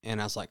 And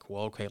I was like,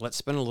 well, okay, let's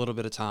spend a little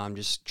bit of time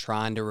just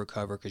trying to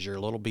recover because you're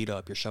a little beat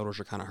up. Your shoulders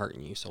are kind of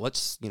hurting you. So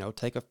let's,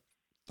 take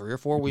 3 or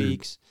 4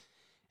 weeks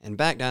and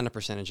back down the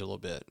percentage a little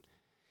bit.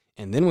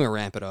 And then we'll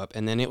ramp it up.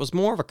 And then it was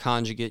more of a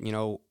conjugate,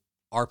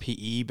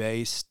 RPE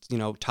based,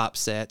 top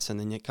sets. And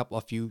then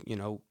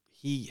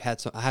I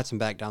had some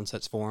back down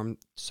sets for him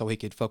so he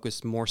could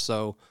focus more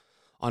so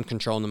on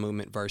controlling the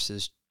movement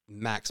versus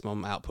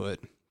maximum output.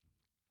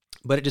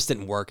 But it just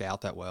didn't work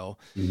out that well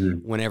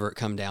whenever it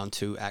come down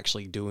to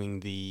actually doing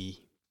the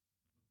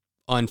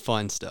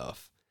unfun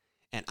stuff.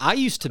 And I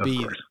used to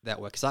be that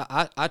way because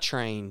I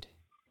trained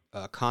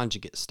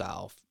conjugate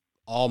style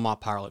all my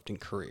powerlifting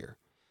career.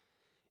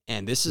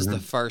 And this is the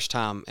first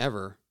time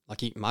ever,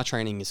 like my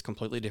training is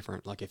completely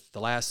different. Like if the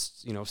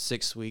last,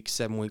 6 weeks,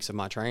 7 weeks of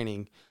my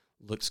training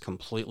looks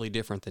completely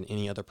different than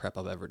any other prep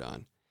I've ever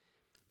done.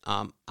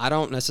 I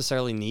don't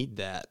necessarily need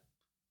that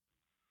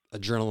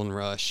adrenaline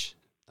rush.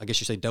 I guess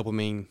you say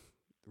dopamine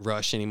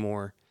rush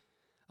anymore.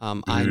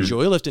 I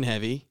enjoy lifting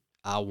heavy.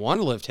 I want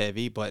to lift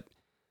heavy, but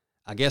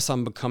I guess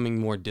I'm becoming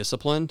more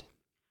disciplined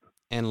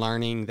and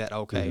learning that,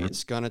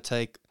 it's going to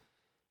take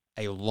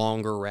a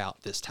longer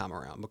route this time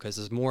around because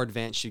as more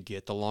advanced you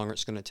get, the longer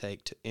it's going to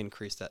take to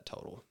increase that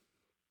total.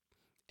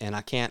 And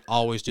I can't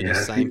always do the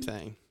same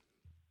thing.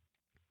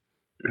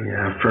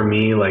 Yeah, for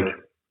me, like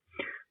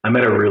I'm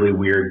at a really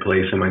weird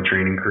place in my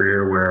training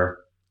career where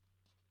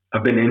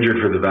I've been injured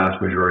for the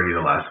vast majority of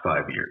the last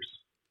 5 years.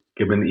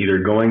 I've been either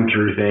going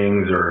through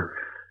things or,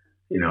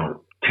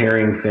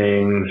 tearing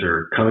things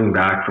or coming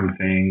back from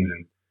things.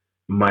 And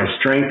my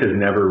strength has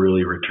never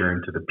really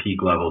returned to the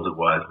peak levels it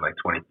was in like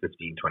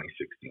 2015,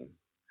 2016.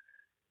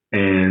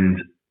 And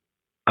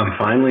I'm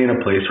finally in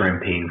a place where I'm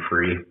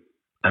pain-free.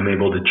 I'm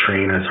able to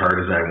train as hard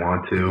as I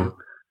want to.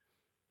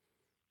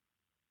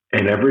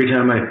 And every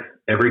time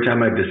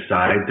I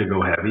decide to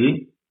go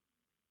heavy,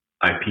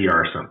 I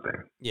PR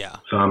something. Yeah.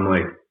 So I'm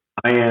like,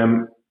 I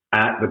am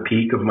at the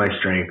peak of my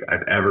strength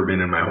I've ever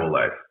been in my whole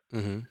life.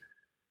 Mm-hmm.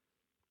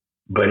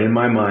 But in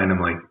my mind, I'm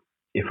like,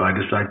 if I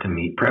decide to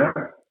meet prep,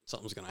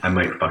 something's gonna happen.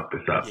 I might fuck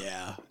this up.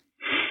 Yeah.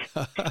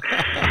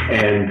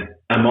 And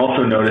I'm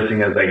also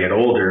noticing as I get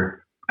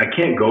older, I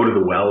can't go to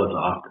the well as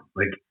often.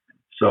 Like,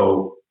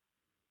 so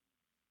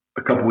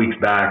a couple weeks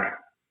back,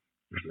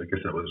 I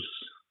guess that was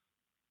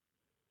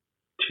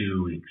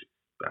 2 weeks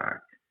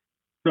back.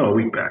 No, a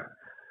week back.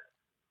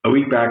 A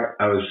week back,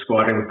 I was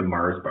squatting with the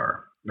Mars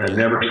bar. I've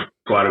never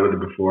squatted with it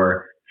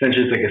before.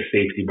 Essentially, it's like a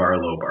safety bar,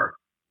 low bar.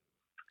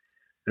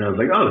 And I was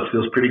like, oh, this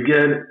feels pretty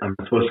good. I'm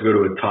supposed to go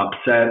to a top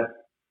set.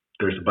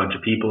 There's a bunch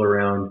of people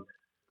around.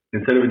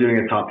 Instead of doing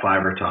a top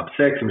 5 or top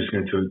 6, I'm just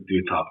going to do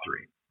a top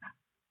 3.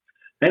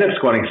 I ended up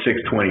squatting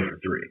 620 for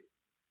 3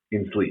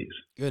 in sleeves.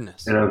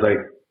 Goodness. And I was like,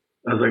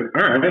 all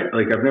right,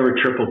 like I've never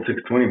tripled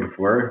 620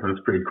 before. That's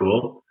pretty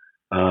cool.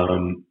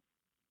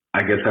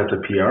 I guess that's a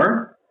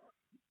PR.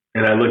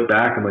 And I look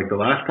back, I'm like, the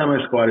last time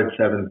I squatted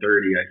 730,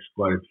 I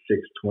squatted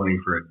 620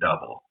 for a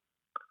double.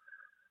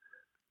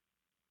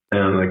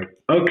 And I'm like,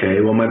 okay,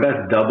 well, my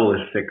best double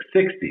is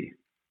 660.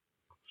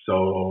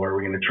 So are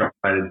we going to try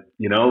to,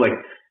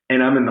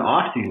 and I'm in the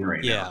off season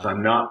right now, so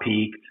I'm not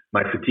peaked.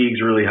 My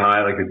fatigue's really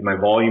high. Like my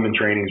volume in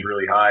training is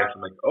really high. So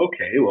I'm like,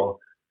 okay, well,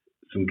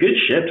 some good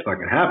shit's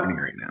fucking happening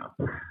right now.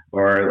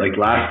 Or like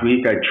last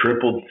week, I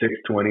tripled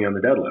 620 on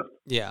the deadlift.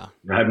 Yeah.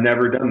 I've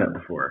never done that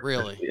before.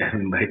 Really?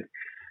 And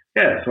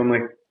so I'm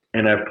like,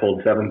 and I've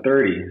pulled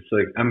 730. So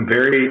like, I'm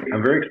very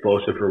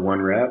explosive for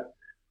one rep.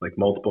 Like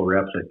multiple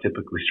reps, I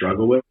typically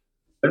struggle with.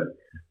 So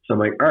I'm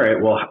like, all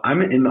right, well,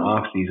 I'm in the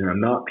off season. I'm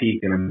not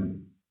peaked, and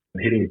I'm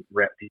hitting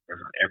rep PRs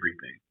on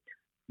everything.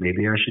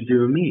 Maybe I should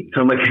do a meet.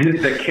 So I'm like,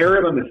 the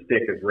carrot on the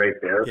stick is right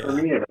there for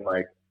me, and I'm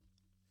like,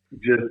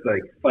 just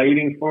like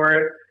fighting for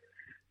it.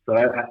 So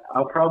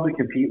I'll probably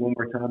compete one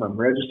more time. I'm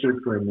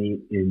registered for a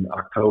meet in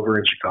October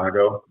in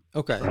Chicago.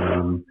 Okay.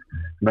 I'm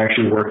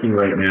actually working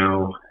right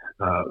now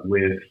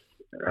with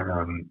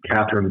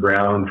Catherine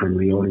Brown from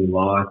Leone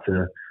Law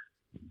to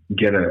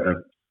get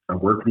a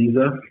work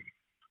visa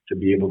to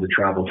be able to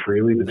travel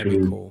freely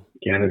between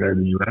Canada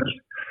and the U.S.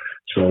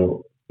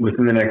 So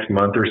within the next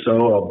month or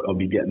so, I'll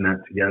be getting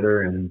that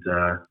together and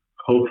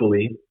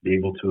hopefully be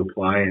able to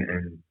apply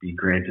and be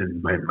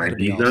granted my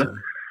visa.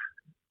 Awesome.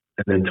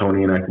 And then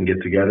Tony and I can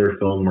get together,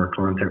 film more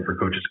content for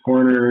Coach's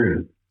Corner.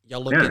 And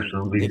y'all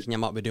thinking you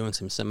might be doing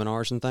some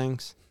seminars and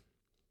things?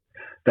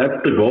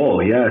 That's the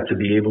goal, to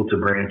be able to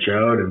branch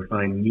out and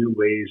find new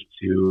ways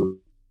to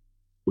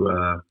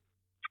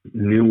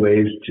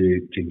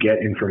get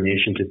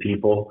information to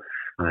people,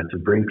 to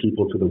bring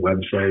people to the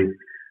website.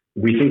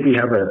 We think we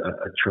have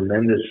a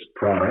tremendous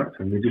product,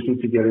 and we just need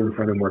to get it in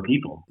front of more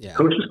people. Yeah.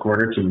 Coach's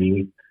Corner to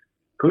me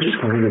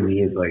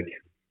is like,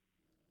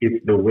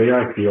 it's the way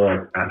I feel like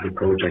as a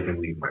coach, I can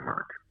leave my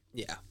mark.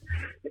 Yeah.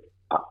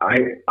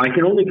 I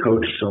can only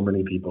coach so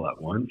many people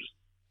at once,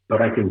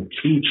 but I can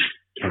teach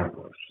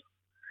countless.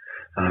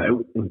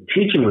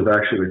 Teaching was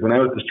actually, when I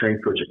was the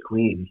strength coach at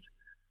Queens,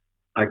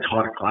 I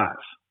taught a class.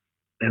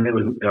 And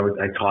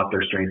I taught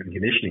their strength and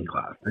conditioning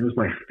class. And it was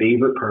my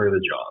favorite part of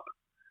the job.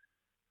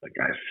 Like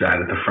I sat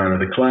at the front of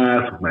the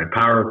class with my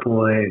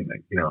PowerPoint.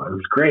 It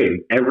was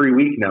great. Every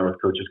week now with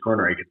Coach's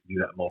Corner, I get to do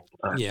that multiple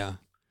times. Yeah.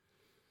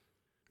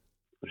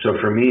 So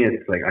for me,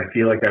 it's like I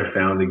feel like I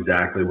found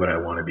exactly what I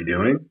want to be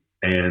doing,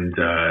 and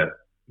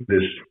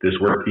this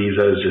work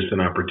visa is just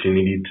an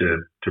opportunity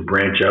to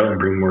branch out and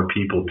bring more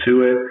people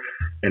to it.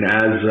 And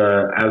as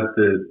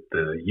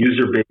the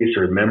user base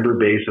or member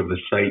base of the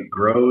site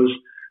grows,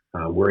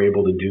 we're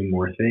able to do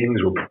more things.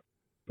 We're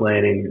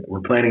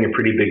planning a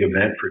pretty big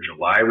event for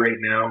July right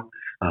now.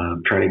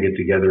 Trying to get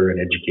together an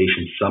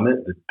education summit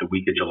the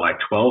week of July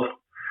 12th.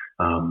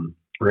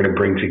 We're going to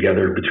bring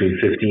together between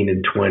 15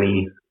 and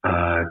 20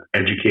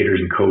 educators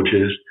and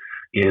coaches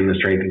in the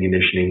strength and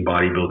conditioning,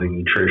 bodybuilding,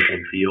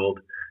 nutrition field,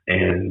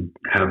 and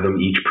have them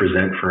each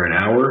present for an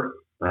hour,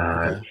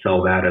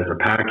 sell that as a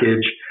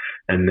package.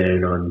 And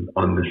then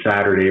on the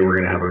Saturday, we're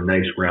going to have a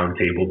nice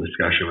roundtable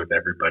discussion with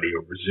everybody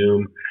over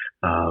Zoom.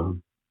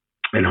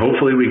 And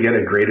hopefully we get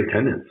a great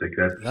attendance.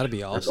 That'd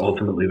be awesome. That's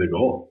ultimately the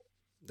goal.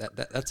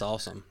 That's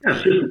awesome. Yeah,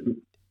 it's just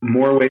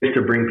more ways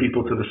to bring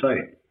people to the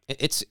site.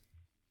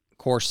 Of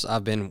course,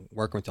 I've been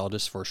working with y'all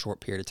just for a short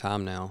period of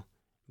time now,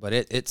 but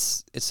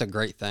it's a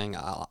great thing.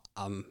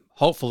 I'm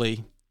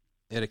hopefully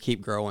it'll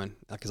keep growing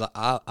because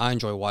I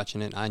enjoy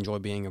watching it. I enjoy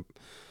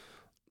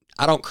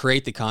I don't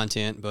create the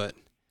content, but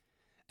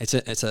it's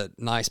a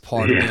nice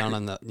part of being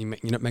on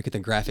making the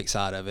graphic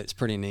side of it. It's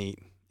pretty neat,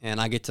 and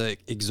I get to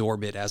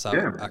absorb it as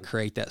I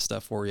create that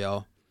stuff for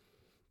y'all.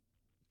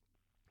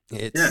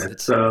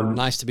 It's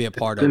nice to be a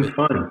part of it. It's been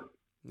fun.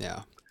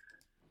 Yeah,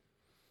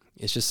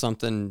 it's just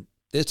something.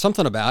 It's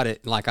something about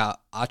it. Like I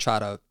try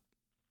to,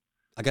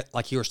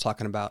 like you were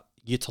talking about,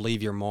 you get to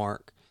leave your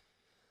mark.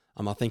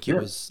 I think it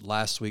was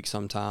last week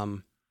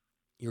sometime.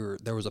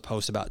 there was a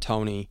post about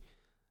Tony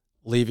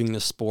leaving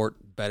the sport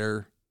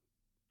better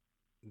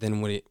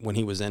than when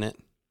he was in it,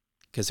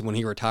 because when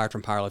he retired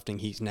from powerlifting,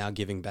 he's now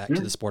giving back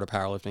to the sport of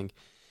powerlifting,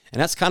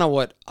 and that's kind of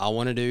what I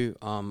want to do.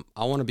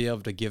 I want to be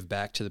able to give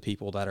back to the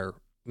people that are,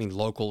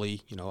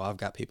 locally. I've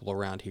got people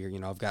around here.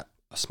 I've got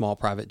a small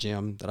private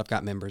gym that I've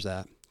got members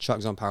at,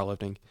 Chuck Zone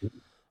Powerlifting.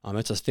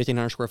 It's a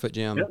 1,500 square foot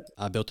gym. Yep.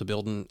 I built a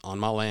building on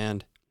my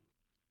land,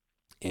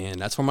 and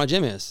that's where my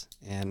gym is.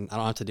 And I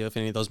don't have to deal with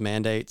any of those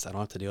mandates. I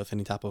don't have to deal with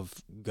any type of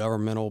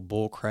governmental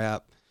bull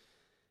crap.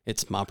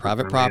 It's my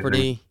private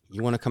property.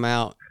 You want to come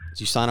out,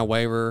 you sign a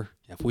waiver.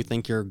 If we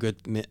think you're a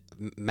good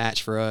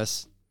match for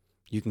us,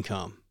 you can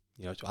come.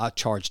 I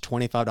charge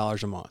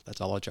 $25 a month. That's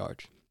all I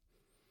charge.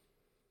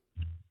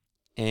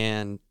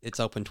 And it's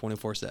open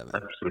 24/7.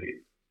 That's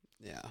sweet.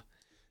 Yeah.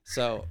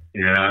 So.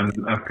 Yeah,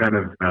 I've kind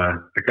of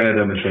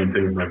done the same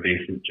thing with my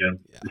basement gym,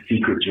 the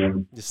secret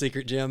gym. The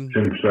secret gym.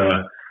 Since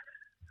the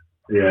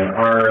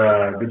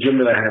gym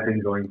that I had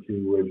been going to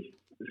was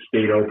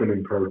stayed open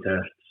in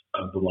protest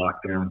of the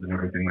lockdowns and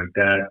everything like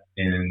that,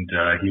 and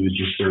he was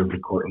just served a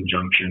court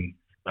injunction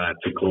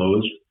to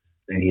close,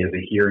 and he has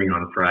a hearing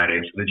on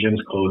Friday, so the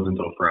gym's closed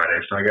until Friday.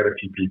 So I got a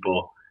few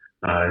people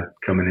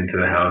coming into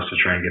the house to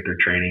try and get their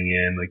training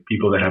in, like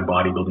people that have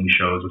bodybuilding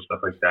shows and stuff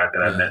like that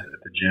I met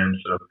at the gym.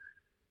 So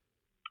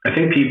I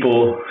think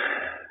people,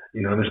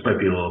 this might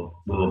be a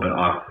little bit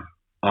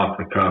off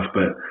the cuff,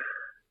 but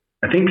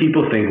I think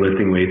people think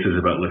lifting weights is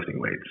about lifting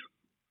weights.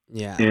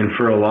 Yeah. And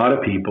for a lot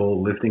of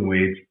people, lifting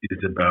weights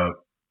is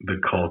about the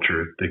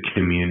culture, the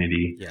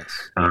community,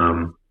 yes,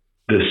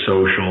 the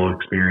social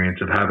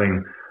experience of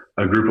having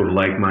a group of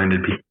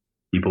like-minded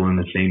people in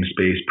the same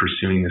space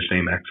pursuing the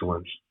same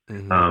excellence.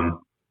 Mm-hmm.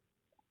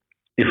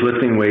 If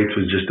lifting weights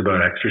was just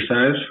about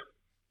exercise,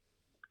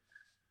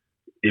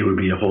 it would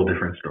be a whole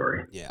different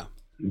story. Yeah.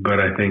 But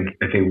I think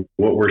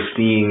what we're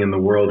seeing in the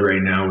world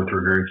right now with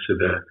regards to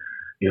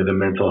the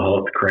mental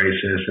health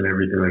crisis and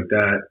everything like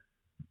that,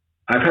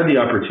 I've had the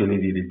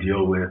opportunity to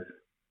deal with,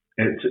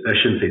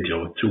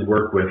 to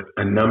work with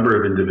a number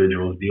of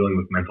individuals dealing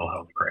with mental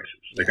health crisis.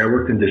 Like I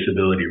worked in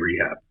disability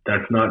rehab.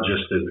 That's not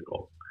just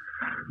physical,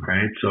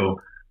 right? So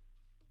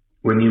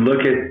when you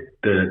look at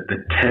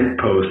the tent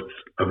posts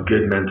of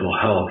good mental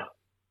health,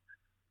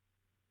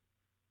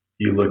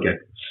 you look at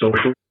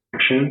social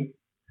action,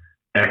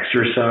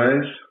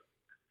 exercise,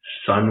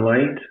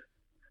 sunlight,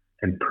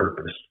 and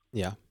purpose.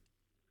 Yeah.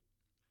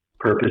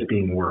 Purpose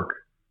being work.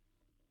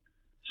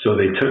 So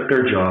they took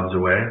their jobs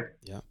away.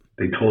 Yeah.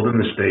 They told them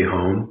to stay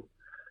home.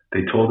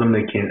 They told them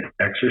they can't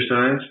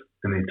exercise,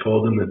 and they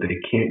told them that they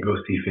can't go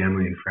see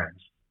family and friends.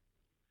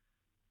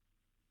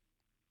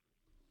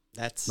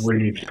 What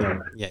do you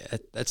expect? Yeah,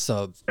 that's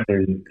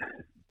And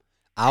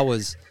I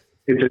was.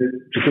 It's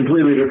a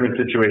completely different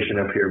situation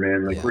up here,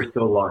 man. Like we're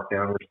still locked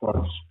down. We're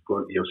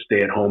still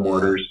stay at home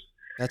orders.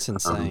 That's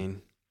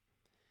insane.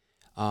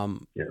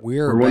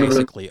 We're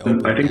basically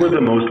open. I think we're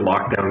the most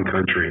locked down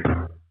country.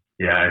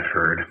 Yeah, I've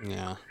heard.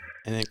 Yeah,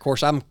 and then, of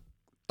course I'm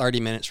 30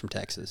 minutes from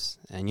Texas,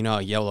 and you know how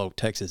yellow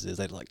Texas is.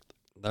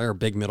 They're a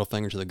big middle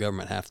finger to the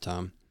government half the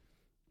time.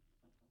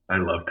 I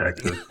love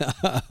Texas.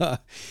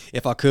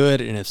 If I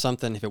could, and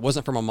if it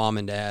wasn't for my mom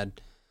and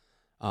dad,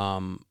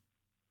 I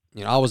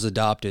was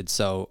adopted,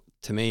 so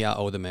to me, I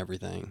owe them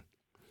everything,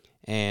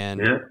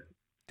 and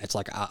it's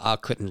like I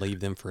couldn't leave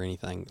them for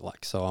anything.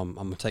 So I'm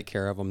gonna take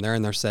care of them. They're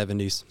in their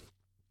 70s,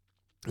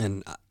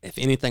 and if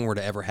anything were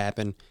to ever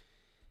happen,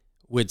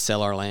 we'd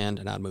sell our land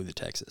and I'd move to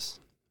Texas.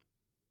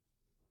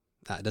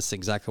 That's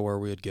exactly where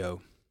we would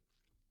go.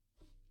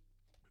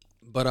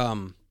 But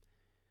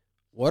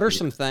what are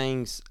some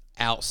things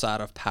outside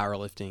of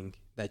powerlifting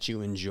that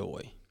you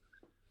enjoy?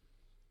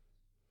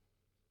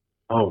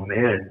 Oh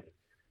man,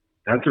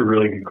 that's a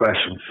really good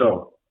question.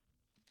 So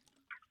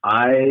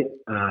I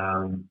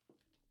am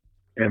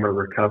a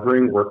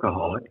recovering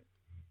workaholic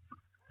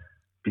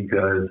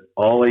because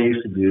all I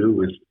used to do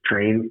was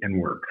train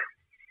and work.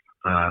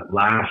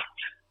 Last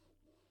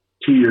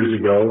 2 years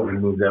ago, I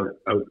moved out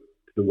to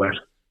the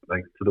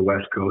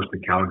west coast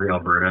of Calgary,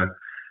 Alberta,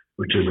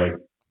 which is like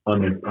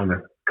on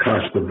the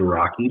cusp of the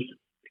Rockies,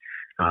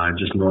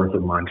 just north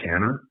of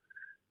Montana.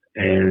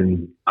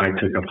 And I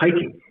took up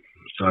hiking.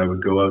 So I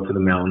would go out to the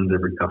mountains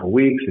every couple of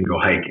weeks and go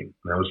hiking.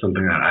 That was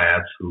something that I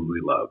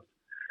absolutely loved.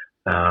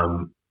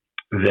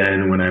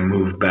 Then when I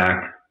moved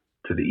back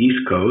to the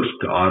East Coast,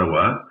 to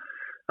Ottawa,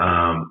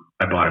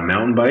 I bought a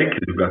mountain bike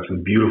because we've got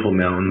some beautiful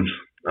mountains.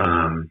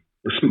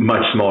 It's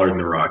much smaller than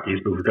the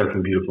Rockies, but we've got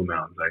some beautiful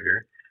mountains out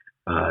here.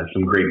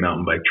 Some great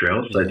mountain bike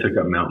trails. So I took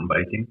up mountain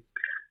biking.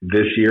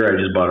 This year I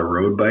just bought a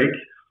road bike.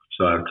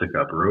 So I took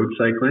up road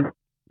cycling.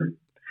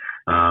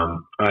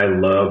 I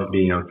love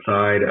being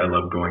outside. I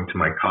love going to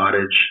my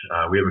cottage.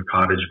 We have a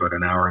cottage about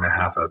an hour and a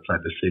half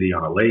outside the city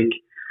on a lake.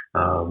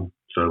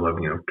 So I love,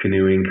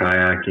 canoeing,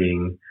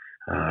 kayaking,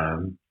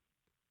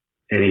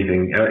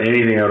 anything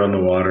out on the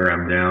water,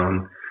 I'm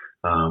down.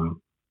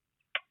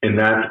 And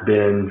that's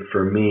been,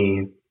 for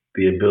me,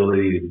 the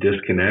ability to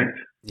disconnect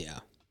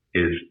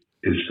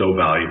is so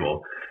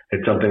valuable.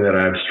 It's something that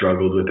I've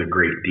struggled with a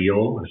great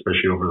deal,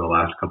 especially over the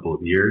last couple of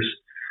years.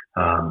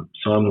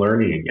 So I'm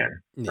learning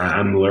again. Yeah.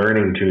 I'm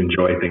learning to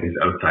enjoy things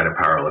outside of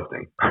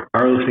powerlifting.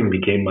 Powerlifting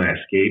became my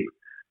escape.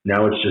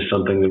 Now it's just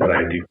something that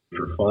I do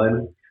for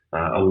fun,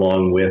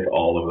 along with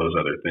all of those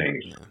other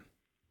things.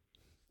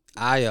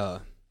 Yeah.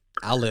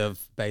 I live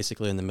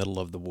basically in the middle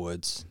of the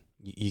woods.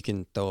 You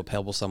can throw a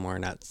pebble somewhere,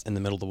 and that's in the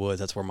middle of the woods.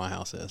 That's where my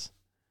house is.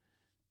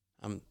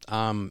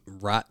 I'm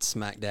right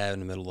smack dab in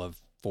the middle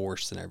of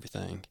forest and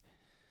everything.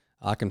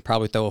 I can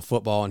probably throw a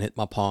football and hit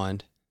my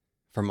pond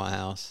from my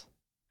house.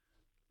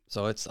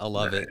 So I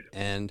love it.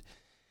 And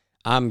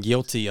I'm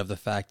guilty of the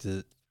fact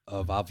that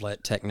I've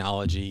let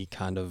technology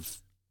kind of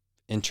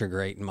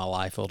integrate in my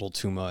life a little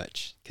too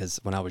much. Because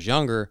when I was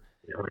younger,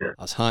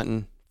 I was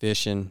hunting,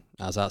 fishing.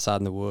 I was outside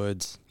in the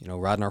woods,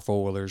 riding our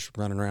four-wheelers,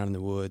 running around in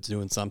the woods,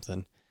 doing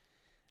something.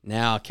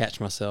 Now I catch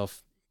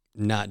myself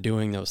not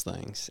doing those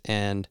things.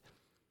 And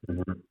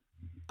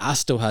I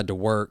still had to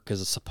work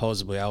because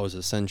supposedly I was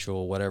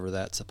essential, whatever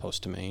that's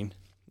supposed to mean,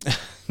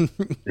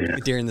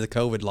 during the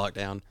COVID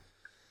lockdown.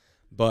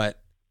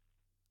 But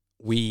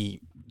the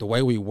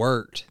way we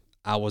worked,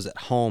 I was at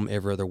home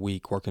every other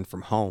week working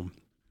from home.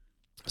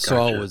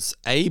 So I was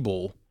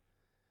able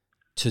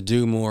to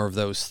do more of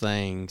those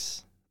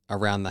things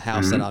around the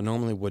house that I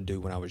normally would do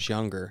when I was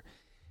younger.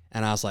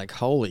 And I was like,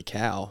 holy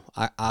cow,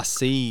 I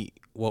see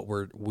what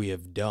we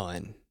have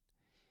done.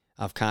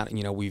 I've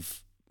kind of,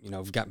 we've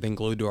been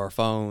glued to our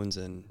phones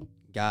and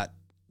got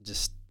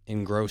just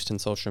engrossed in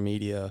social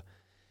media.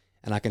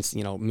 And I can,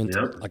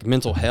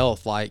 mental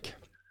health, like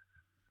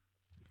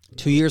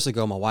 2 years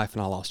ago, my wife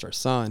and I lost our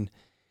son,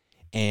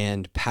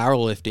 and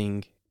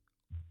powerlifting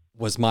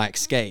was my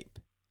escape.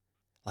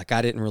 Like,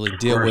 I didn't really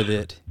deal with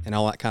it and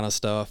all that kind of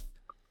stuff.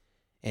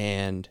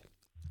 And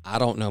I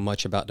don't know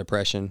much about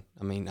depression.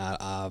 I mean,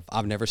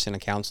 I've never seen a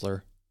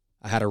counselor.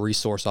 I had a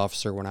resource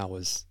officer when I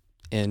was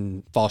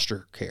in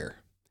foster care,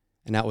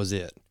 and that was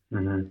it.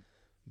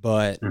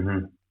 But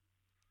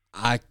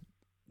I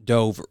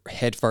dove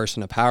headfirst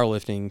into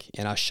powerlifting,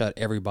 and I shut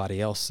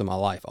everybody else in my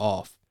life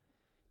off.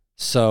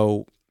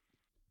 So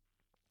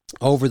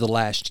over the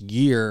last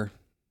year,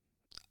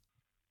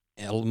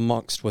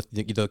 amongst with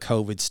the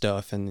COVID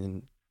stuff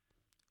and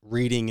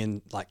reading,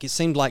 and like, it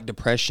seemed like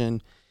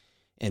depression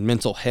and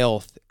mental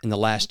health in the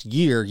last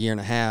year and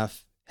a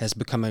half has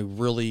become a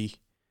really,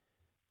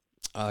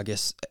 I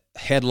guess,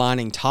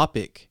 headlining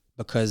topic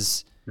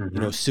because,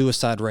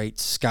 suicide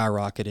rates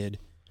skyrocketed,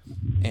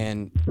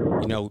 and,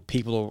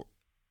 people,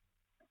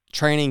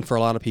 training for a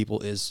lot of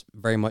people is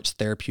very much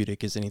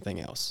therapeutic as anything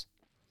else.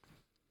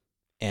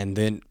 And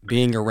then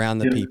being around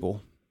the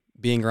people,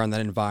 being around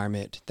that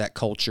environment, that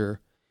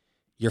culture,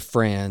 your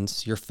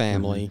friends, your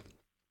family,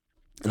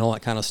 and all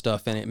that kind of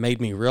stuff. And it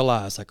made me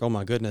realize, like, oh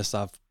my goodness,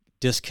 I've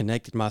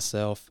disconnected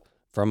myself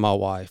from my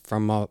wife,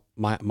 from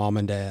my mom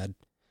and dad,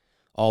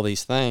 all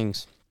these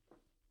things.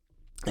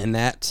 And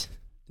that,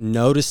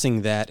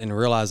 noticing that and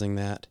realizing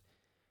that,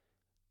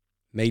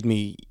 made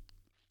me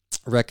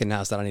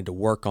recognize that I need to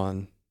work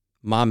on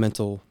my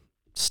mental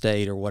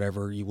state, or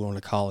whatever you want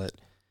to call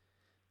it,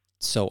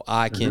 so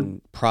I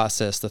can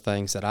process the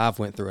things that I've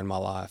went through in my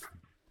life,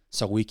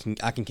 so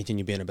I can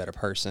continue being a better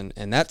person.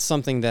 And that's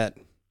something that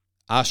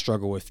I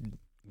struggle with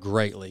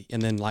greatly.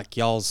 And then, like,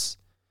 y'all's,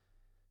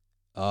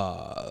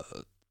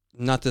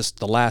 not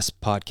the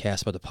last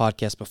podcast, but the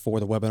podcast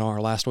before the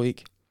webinar last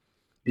week,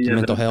 the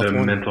mental health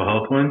one. Mental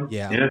health one.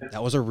 Yeah,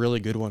 that was a really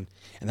good one,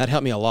 and that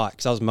helped me a lot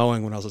because I was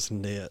mowing when I was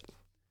listening to it.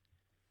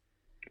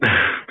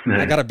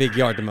 I got a big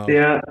yard to mow.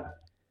 Yeah,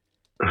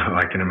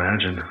 I can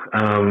imagine.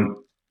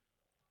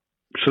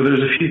 So there's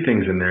a few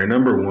things in there.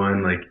 Number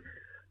one, like,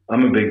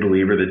 I'm a big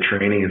believer that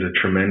training is a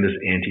tremendous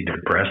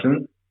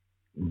antidepressant,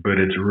 but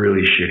it's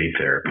really shitty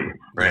therapy,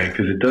 right?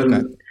 Because it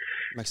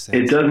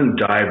doesn't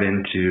dive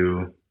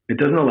into, it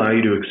doesn't allow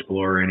you to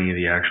explore any of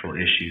the actual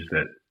issues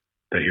that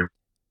you're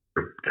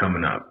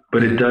coming up,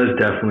 but it does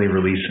definitely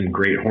release some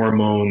great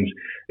hormones.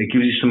 It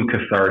gives you some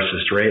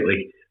catharsis, right?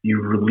 Like, you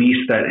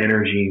release that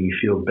energy and you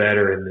feel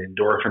better, and the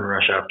endorphin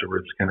rush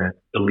afterwards kind of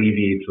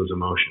alleviates those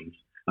emotions.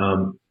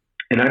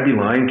 And I'd be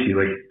lying to you.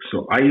 Like,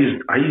 so I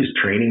use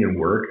training and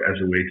work as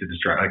a way to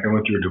distract. Like, I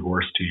went through a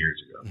divorce 2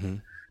 years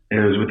ago, and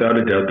it was without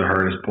a doubt the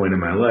hardest point in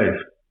my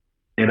life.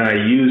 And I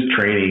used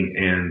training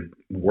and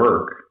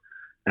work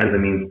as a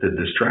means to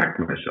distract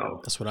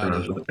myself. That's what I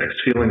do. I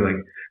was feeling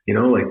like,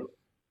 like,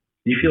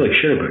 you feel like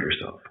shit about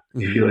yourself.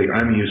 You feel like,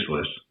 I'm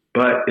useless.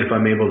 But if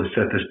I'm able to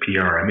set this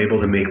PR, I'm able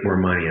to make more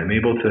money, I'm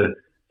able to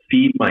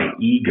feed my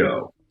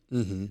ego,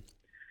 then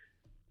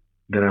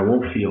I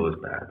won't feel as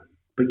bad.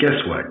 But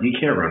guess what? You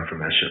can't run from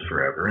that shit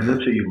forever, and that's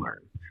what you learn.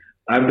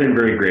 I've been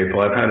very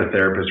grateful. I've had a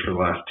therapist for the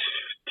last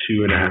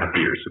 2.5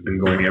 years. I've been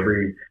going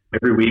every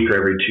week or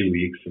every 2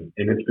 weeks, and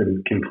it's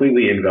been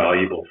completely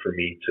invaluable for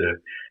me to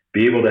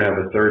be able to have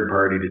a third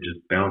party to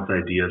just bounce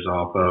ideas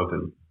off of,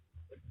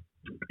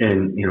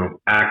 and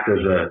act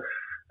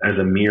as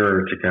a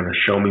mirror to kind of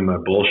show me my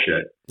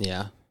bullshit.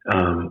 Yeah.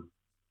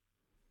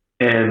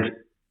 And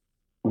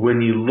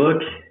when you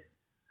look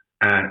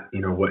at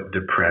what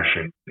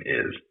depression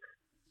is,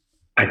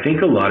 I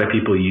think a lot of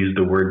people use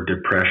the word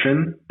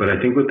depression, but I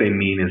think what they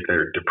mean is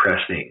they're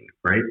depressing,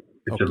 right?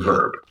 It's a Okay.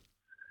 verb,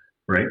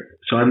 right?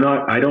 So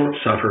I don't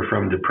suffer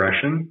from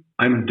depression.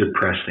 I'm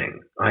depressing.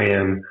 I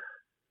am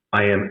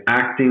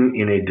acting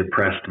in a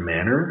depressed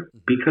manner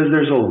because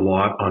there's a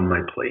lot on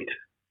my plate.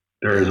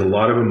 There is a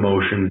lot of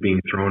emotions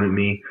being thrown at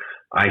me.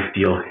 I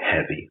feel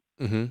heavy.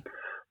 Mm-hmm.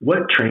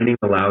 What training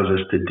allows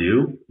us to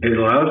do, it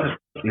allows us,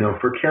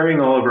 if we're carrying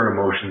all of our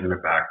emotions in a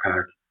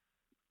backpack,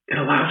 it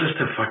allows us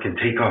to fucking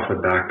take off the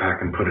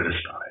backpack and put it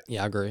aside.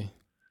 Yeah, I agree.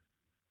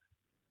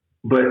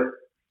 But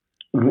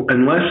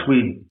unless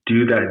we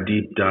do that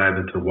deep dive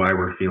into why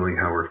we're feeling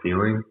how we're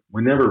feeling,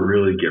 we never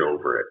really get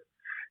over it.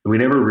 And we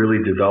never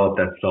really develop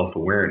that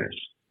self-awareness.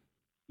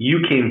 You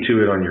came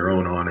to it on your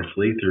own,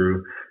 honestly,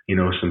 through,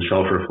 some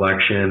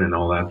self-reflection and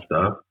all that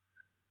stuff.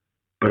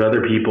 But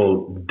other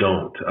people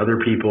don't. Other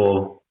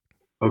people,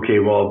 okay,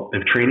 well,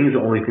 if training is the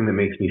only thing that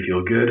makes me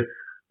feel good,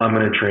 I'm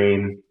going to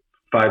train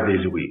 5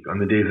 days a week. On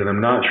the days that I'm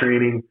not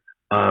training,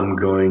 I'm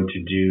going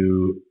to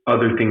do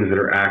other things that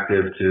are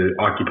active to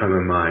occupy my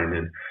mind.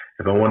 And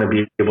if I want to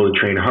be able to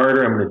train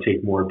harder, I'm going to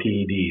take more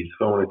PEDs.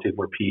 If I want to take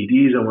more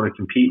PEDs, I want to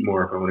compete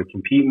more. If I want to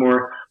compete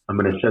more, I'm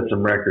going to set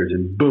some records,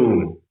 and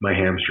boom, my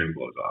hamstring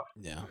blows off.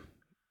 Yeah.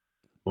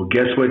 Well,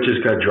 guess what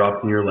just got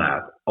dropped in your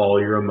lap?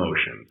 All your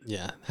emotions.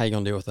 Yeah. How you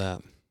going to deal with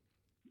that?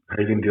 How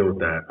you can deal with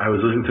that? I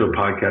was listening to a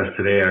podcast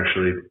today,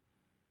 actually,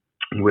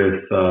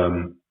 with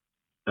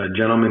a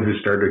gentleman who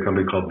started a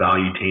company called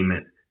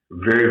Valuetainment.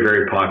 Very,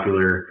 very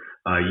popular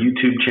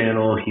YouTube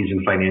channel. He's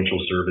in financial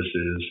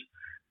services,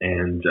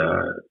 and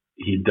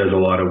he does a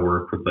lot of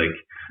work with like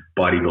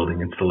bodybuilding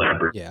and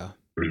celebrities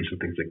and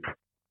things like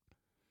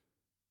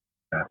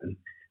that. And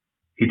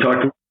he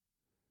talked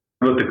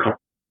about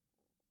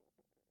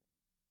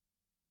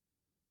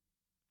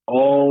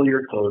all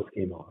your clothes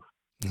came off,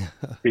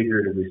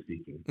 figuratively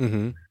speaking.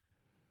 Mm-hmm.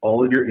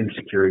 All of your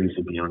insecurities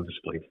would be on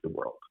display to the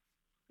world.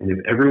 And if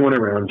everyone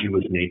around you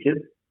was naked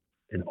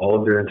and all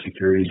of their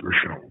insecurities were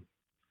shown,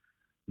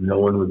 no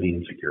one would be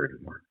insecure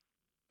anymore.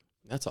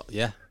 That's all.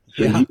 Yeah.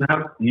 So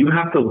you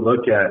have to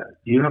look at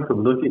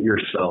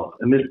yourself,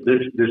 and this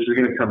is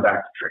going to come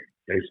back to training.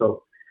 Okay,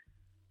 so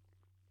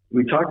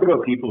we talked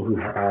about people who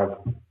have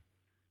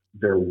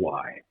their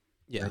why.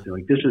 Yeah. Right? They're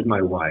like, this is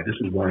my why. This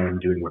is why I'm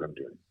doing what I'm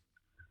doing.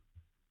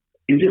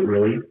 Is it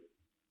really?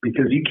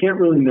 Because you can't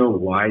really know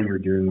why you're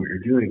doing what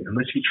you're doing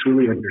unless you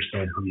truly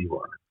understand who you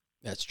are.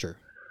 That's true.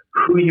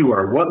 Who you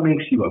are, what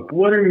makes you up,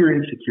 what are your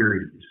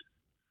insecurities,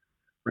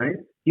 right?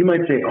 You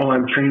might say, oh,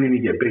 I'm training to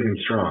get big and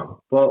strong.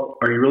 Well,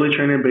 are you really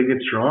training big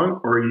and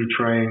strong, or are you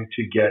trying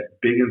to get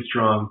big and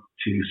strong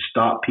to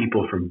stop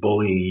people from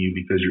bullying you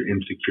because you're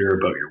insecure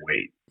about your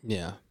weight?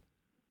 Yeah.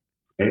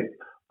 Right?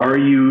 Are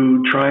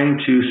you trying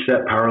to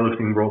set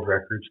powerlifting world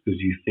records because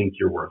you think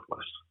you're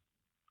worthless?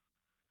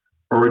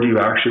 Or do you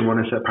actually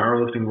want to set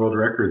powerlifting world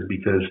records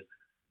because,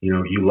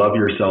 you love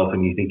yourself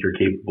and you think you're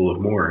capable of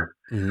more?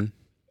 Mm-hmm.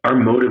 Our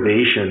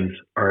motivations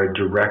are a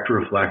direct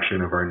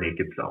reflection of our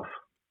naked self.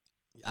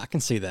 I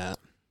can see that.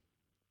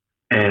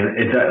 And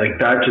it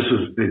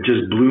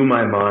just blew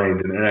my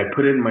mind. And I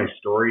put it in my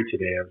story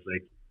today. I was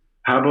like,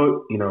 how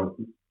about,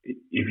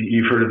 if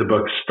you've heard of the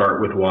book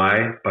Start With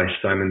Why by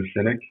Simon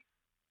Sinek?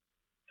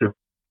 It's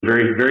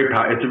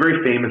a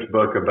very famous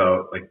book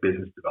about like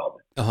business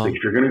development. Uh-huh. Like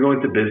if you're going to go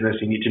into business,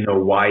 you need to know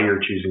why you're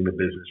choosing the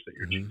business that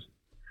you're choosing.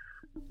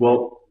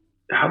 Well,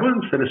 how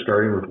about instead of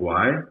starting with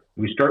why,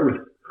 we start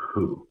with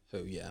who?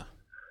 Oh, yeah.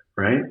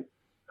 Right?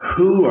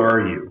 Who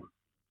are you?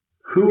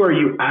 Who are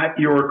you at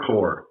your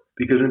core?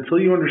 Because until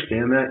you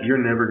understand that, you're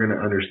never going to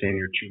understand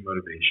your true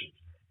motivations.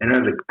 And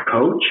as a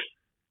coach,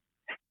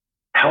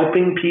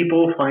 helping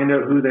people find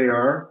out who they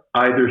are,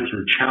 either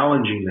through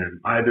challenging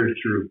them, either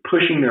through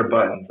pushing their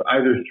buttons,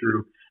 either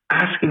through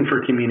asking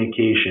for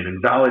communication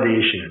and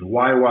validation and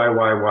why,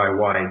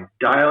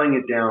 dialing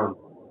it down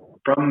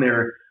from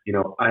their,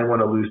 I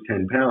want to lose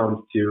 10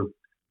 pounds to,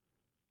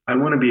 I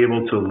want to be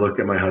able to look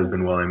at my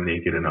husband while I'm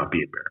naked and not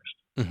be embarrassed.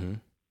 Mm-hmm.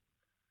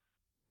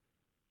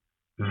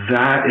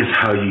 That is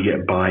how you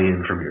get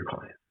buy-in from your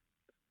client.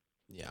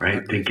 Yeah,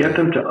 right? To get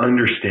them to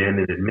understand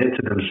and admit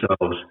to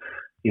themselves,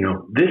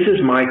 this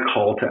is my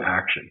call to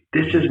action.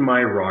 This is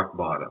my rock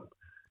bottom.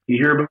 You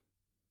hear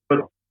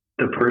about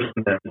the person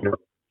that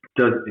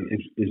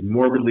is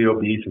morbidly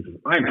obese and says,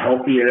 I'm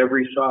healthy at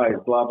every size,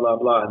 blah, blah,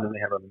 blah, and then they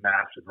have a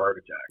massive heart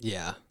attack.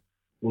 Yeah.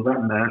 Well,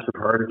 that massive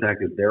heart attack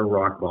is their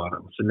rock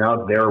bottom. So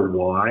now their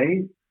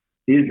why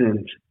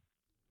isn't,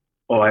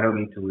 oh, I don't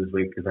need to lose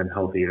weight because I'm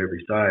healthy at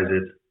every size.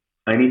 It's,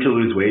 I need to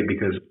lose weight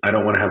because I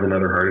don't want to have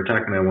another heart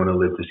attack and I want to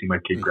live to see my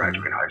kid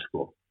graduate high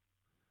school.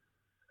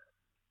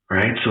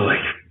 Right? So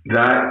like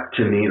that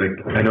to me,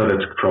 like I know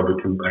that's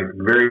probably like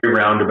very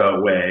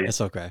roundabout way.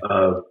 It's okay.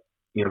 Of,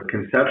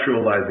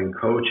 conceptualizing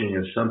coaching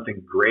as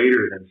something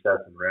greater than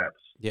sets and reps.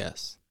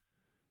 Yes.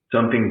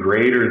 Something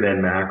greater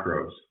than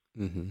macros.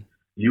 Mm-hmm.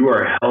 You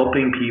are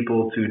helping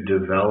people to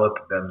develop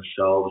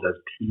themselves as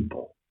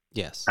people.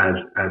 Yes.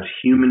 As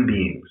human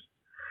beings.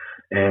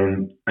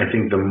 And I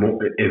think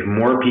if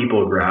more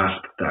people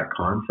grasp that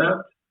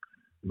concept,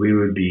 we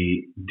would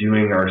be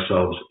doing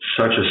ourselves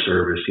such a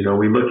service. You know,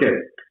 we look at,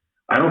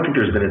 I don't think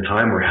there's been a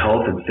time where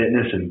health and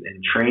fitness and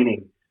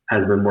training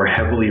has been more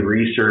heavily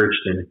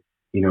researched and,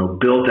 you know,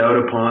 built out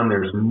upon.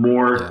 There's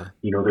more,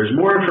 you know, there's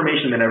more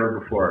information than ever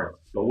before.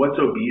 But what's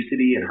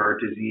obesity and heart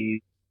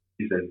disease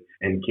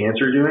and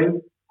cancer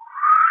doing?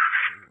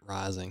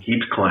 Rising.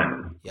 Keeps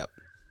climbing. Yep.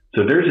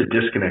 So there's a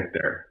disconnect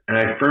there. And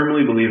I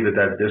firmly believe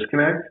that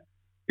disconnect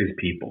is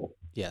people.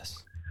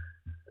 Yes.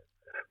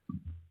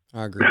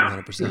 I agree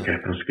 100%. Okay,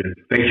 that's good.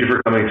 Thank you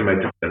for coming to my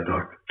TED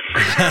Talk.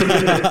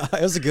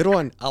 It was a good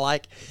one. I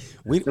like,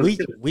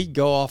 we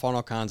go off on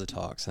all kinds of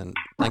talks and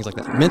things like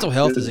that. Mental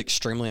health is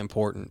extremely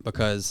important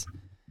because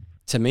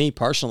to me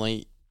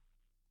personally,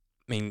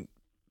 I mean,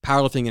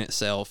 powerlifting in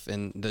itself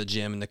and the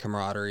gym and the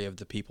camaraderie of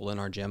the people in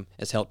our gym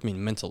has helped me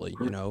mentally,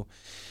 you know.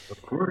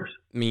 Of course.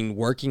 I mean,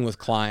 working with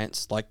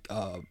clients, like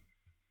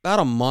about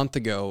a month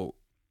ago,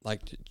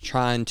 like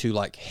trying to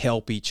like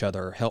help each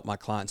other, help my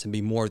clients and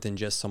be more than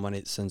just someone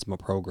that sends them a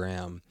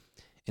program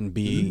and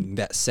being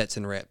that sets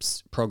and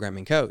reps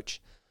programming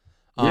coach.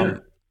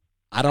 I've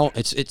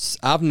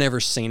never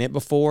seen it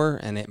before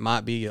and it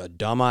might be a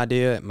dumb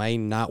idea. It may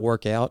not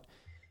work out,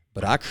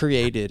 but I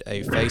created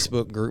a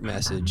Facebook group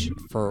message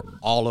for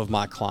all of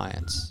my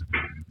clients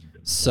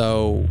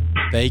so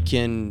they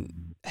can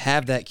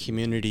have that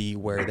community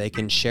where they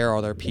can share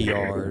all their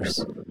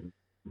PRs,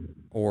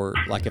 or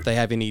like if they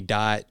have any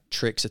diet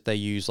tricks that they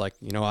use, like,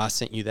 you know, I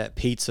sent you that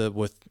pizza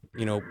with,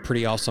 you know,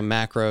 pretty awesome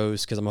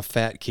macros because I'm a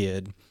fat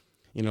kid,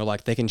 you know,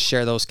 like they can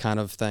share those kind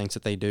of things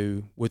that they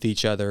do with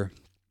each other.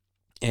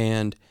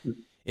 And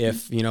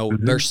if, you know,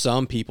 there's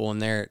some people in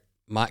there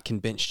might can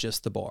bench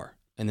just the bar.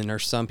 And then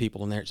there's some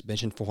people in there that's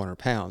benching 400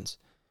 pounds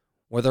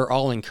where they're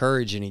all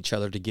encouraging each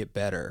other to get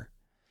better.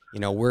 You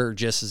know, we're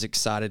just as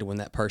excited when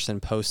that person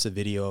posts a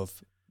video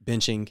of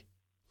benching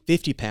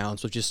 50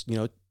 pounds with just, you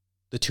know,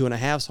 the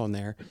 2.5s on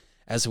there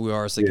as we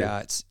are as the guy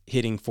that's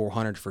hitting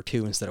 400 for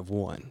 2 instead of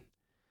 1.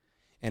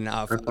 And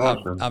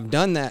I've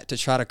done that to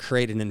try to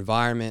create an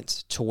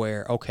environment to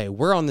where, okay,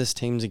 we're on this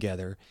team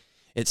together.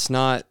 It's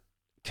not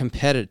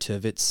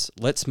competitive. It's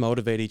let's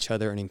motivate each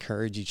other and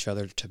encourage each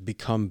other to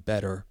become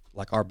better,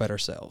 like our better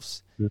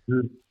selves.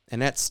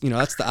 And that's, you know,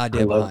 that's the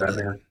idea behind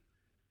it. Man.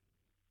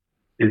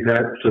 Is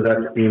that, so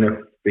that's in a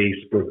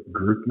Facebook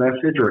group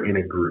message or in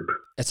a group?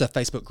 It's a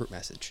Facebook group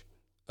message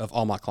of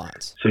all my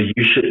clients. So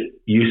you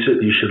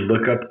should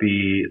look up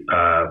the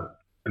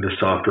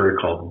software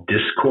called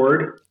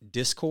Discord.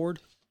 Discord?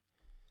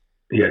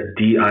 Yeah,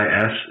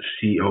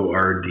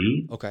 DISCORD.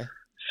 Okay.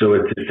 So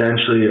it's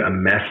essentially a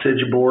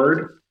message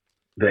board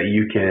that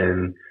you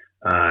can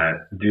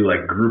do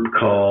like group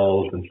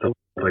calls and stuff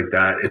like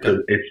that.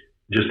 It's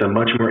just a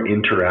much more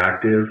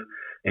interactive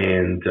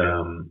and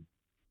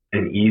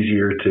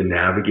easier to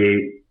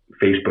navigate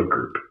Facebook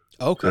group.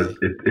 Okay. So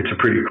it's a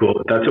pretty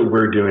cool. That's what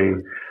we're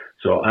doing.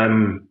 So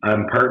I'm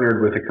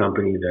partnered with a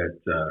company that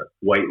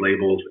white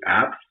labels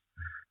apps.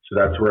 So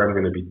that's where I'm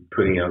going to be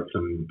putting out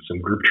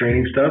some group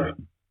training stuff.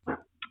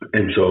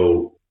 And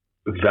so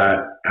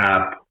that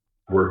app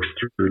works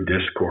through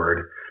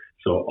Discord.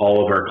 So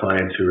all of our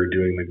clients who are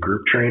doing the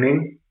group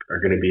training are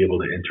going to be able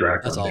to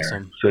interact on there.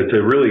 Awesome. So it's a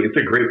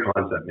great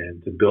concept,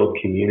 man, to build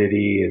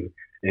community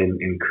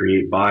and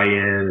create buy-in.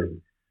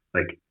 And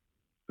like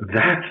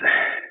that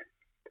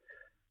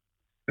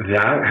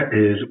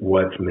is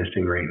what's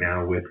missing right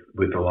now with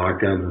the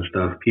lockdowns and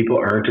stuff. People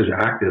aren't as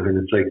active, and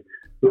it's like,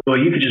 well,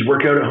 you could just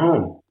work out at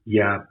home.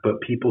 Yeah,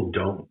 but people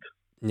don't.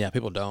 Yeah,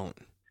 people don't.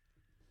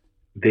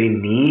 They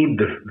need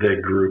the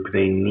group.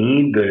 They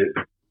need the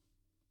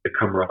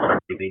camaraderie.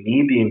 They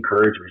need the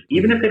encouragement.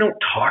 Even if they don't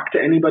talk to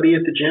anybody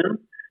at the gym,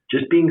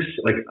 just being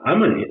like,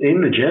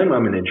 in the gym,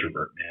 I'm an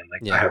introvert, man.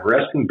 Like I have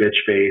resting bitch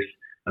face.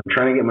 I'm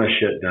trying to get my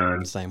shit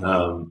done. Same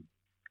way.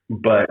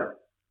 But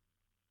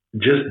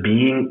just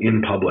being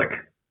in public,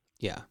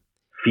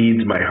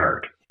 feeds my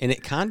heart, and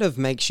it kind of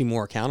makes you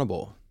more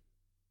accountable.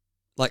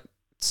 Like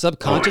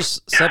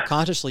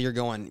subconsciously, you're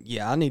going,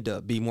 I need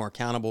to be more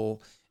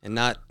accountable and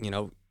not, you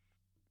know,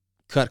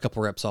 cut a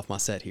couple reps off my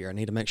set here. I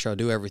need to make sure I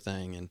do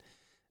everything and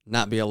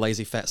not be a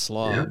lazy fat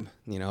slob.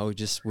 You know,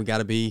 just we got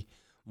to be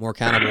more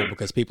accountable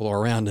because people are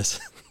around us.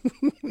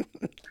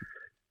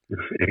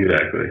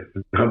 Exactly.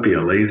 Don't be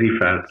a lazy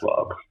fat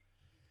slob.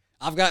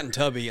 I've gotten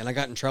tubby and I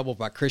got in trouble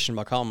by Christian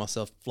by calling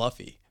myself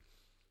fluffy.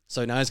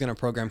 So now he's going to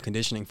program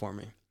conditioning for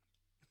me.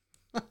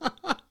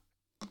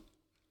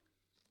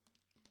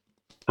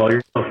 Call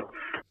yourself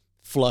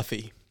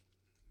Fluffy.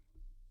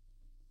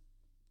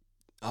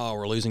 Oh,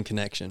 we're losing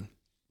connection.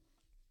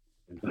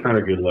 It's not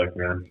a good look,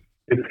 man.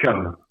 It's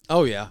coming.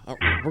 Oh, yeah.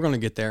 We're going to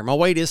get there. My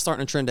weight is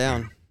starting to trend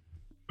down.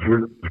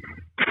 We're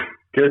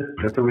good.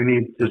 That's what we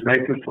need. Just nice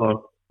and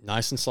slow.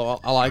 Nice and slow.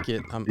 I like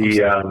it. I'm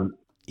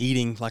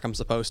eating like I'm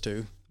supposed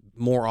to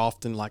more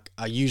often. Like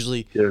I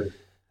usually,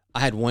 I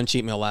had one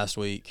cheat meal last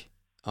week.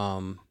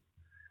 And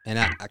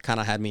I kind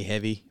of had me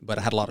heavy, but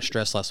I had a lot of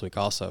stress last week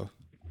also.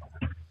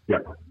 Yeah.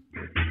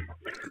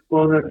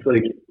 Well, that's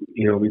like,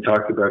 you know, we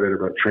talked about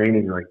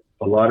training. Like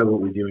a lot of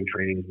what we do in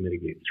training is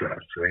mitigate stress,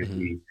 right?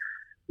 Mm-hmm.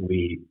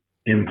 We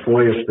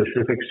employ a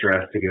specific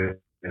stress to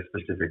get a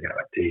specific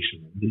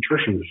adaptation.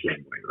 Nutrition is the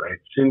same way, right?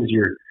 As soon as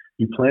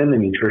you plan the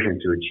nutrition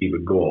to achieve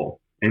a goal,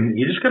 and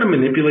you just got to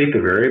manipulate the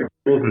variables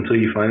until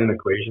you find an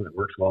equation that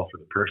works well for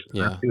the person.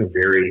 Yeah. That's going to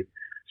vary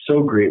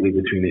so greatly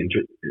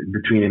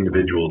between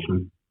individuals.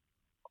 And,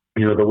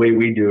 the way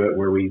we do it,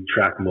 where we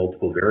track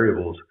multiple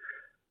variables,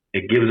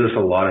 it gives us a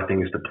lot of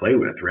things to play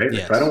with, right?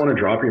 Yes. If I don't want to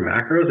drop your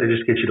macros, I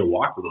just get you to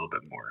walk a little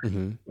bit more.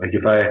 Mm-hmm. Like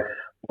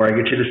or I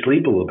get you to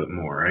sleep a little bit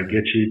more. I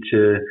get you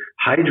to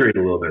hydrate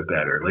a little bit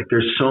better. Like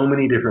there's so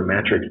many different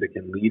metrics that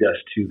can lead us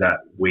to that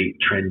weight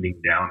trending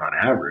down on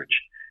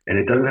average. And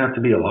it doesn't have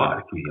to be a lot.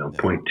 It can be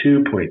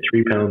 0.2,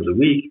 0.3 pounds a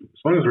week. As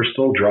long as we're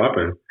still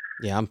dropping.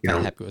 Yeah, I'm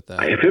happy with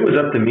that. If it was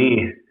up to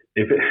me,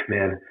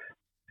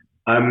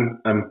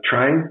 I'm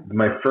trying,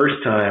 my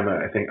first time,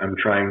 I think I'm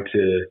trying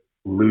to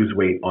lose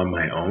weight on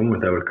my own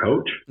without a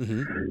coach.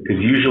 Mm-hmm.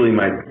 Because usually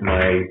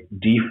my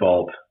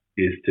default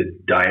is to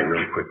diet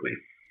really quickly.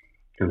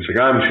 And it's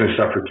like, I'm just going to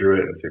suffer through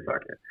it and say,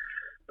 fuck it.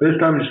 But this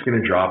time I'm just going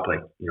to drop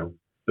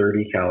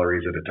 30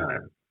 calories at a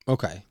time.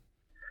 Okay.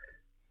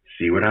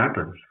 See what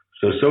happens.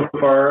 So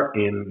far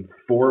in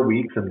 4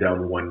 weeks, I'm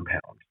down 1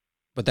 pound.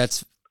 But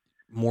that's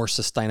more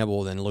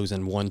sustainable than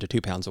losing 1 to 2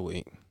 pounds a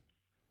week.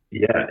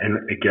 Yeah.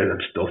 And again,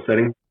 I'm still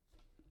setting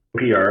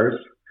PRs.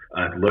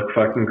 I look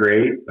fucking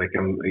great. Like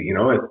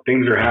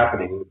things are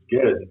happening. It's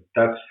good.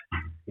 That's,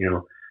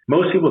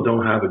 most people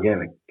don't have,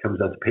 again, it comes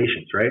down to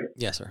patience, right?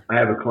 Yes, sir. I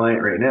have a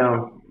client right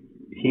now.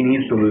 He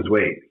needs to lose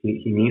weight.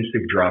 He needs to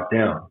drop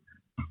down,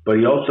 but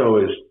he also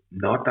is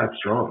not that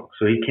strong.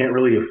 So he can't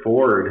really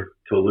afford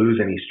to lose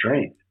any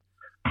strength.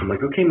 I'm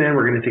like, okay, man,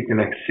 we're going to take the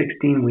next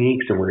 16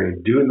 weeks and we're going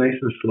to do it nice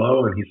and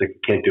slow. And he's like, I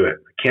can't do it.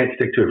 I can't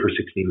stick to it for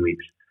 16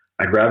 weeks.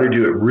 I'd rather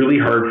do it really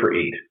hard for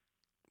 8.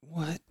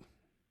 What?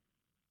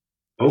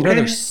 Okay. You'd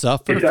rather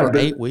suffer for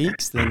 8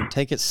 weeks than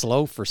take it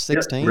slow for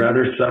 16? Yep,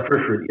 rather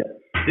suffer for,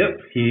 yep.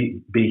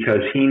 Because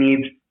he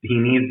needs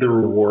the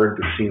reward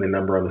of seeing the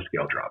number on the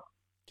scale drop.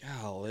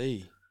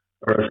 Golly.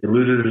 Or else he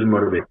loses his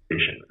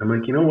motivation. I'm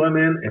like, you know what,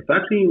 man? If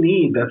that's what you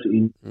need, that's what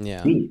you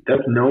need.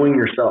 That's knowing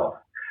yourself.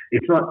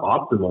 It's not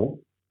optimal.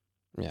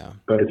 Yeah.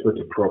 But it's what's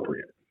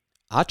appropriate.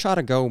 I try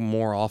to go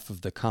more off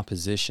of the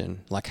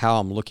composition, like how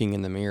I'm looking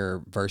in the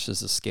mirror versus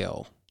the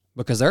scale.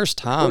 Because there's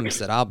times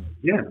that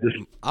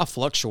I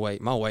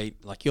fluctuate my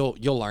weight. Like you'll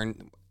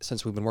learn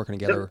since we've been working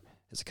together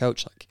as a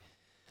coach. Like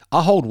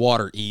I hold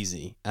water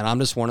easy, and I'm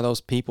just one of those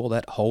people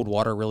that hold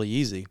water really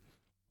easy.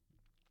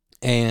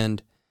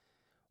 And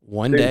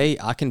one day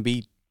I can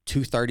be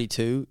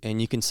 232,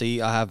 and you can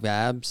see I have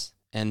abs,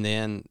 and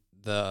then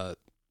a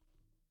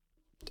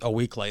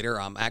week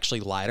later I'm actually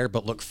lighter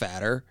but look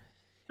fatter.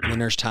 And then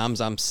there's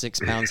times I'm 6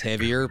 pounds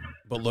heavier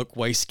but look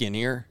way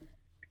skinnier.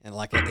 And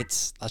I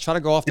try to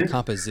go off the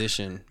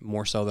composition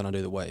more so than I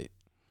do the weight.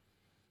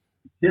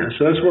 Yeah,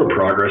 so that's where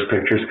progress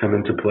pictures come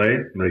into play.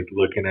 Like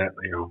looking at,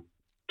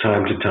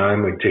 time to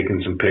time, like taking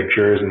some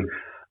pictures, and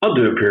I'll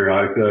do it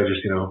periodically. I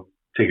just,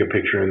 take a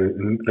picture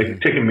and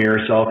take a mirror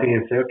selfie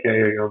and say,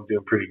 okay, I'm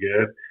doing pretty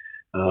good.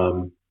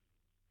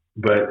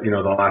 But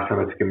the last time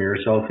I took a mirror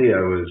selfie,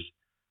 I was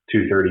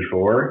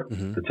 234.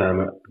 Mm-hmm. The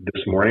time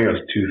this morning, I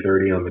was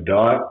 230 on the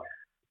dot.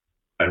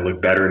 I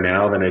look better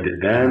now than I did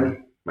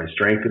then. My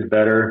strength is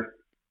better.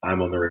 I'm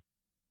on the right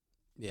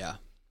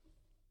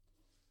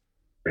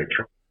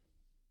track.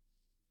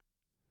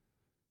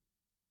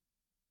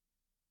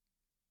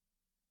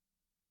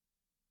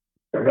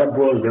 That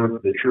boils down to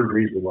the true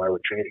reason why we're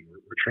training.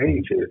 We're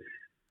training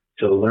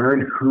to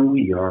learn who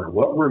we are,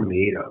 what we're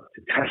made of,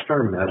 to test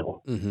our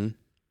mettle, mm-hmm.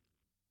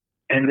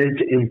 and then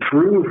to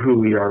improve who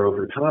we are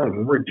over time.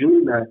 And we're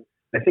doing that.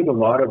 I think a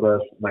lot of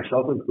us,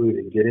 myself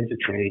included, get into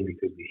training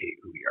because we hate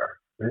who we are.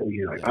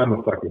 Right? I'm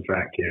a fucking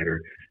fat kid,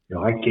 or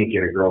I can't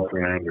get a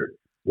girlfriend, or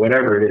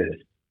whatever it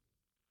is.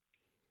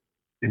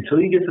 Until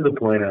you get to the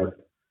point of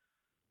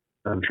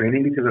I'm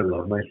training because I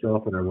love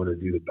myself and I want to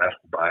do the best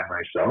by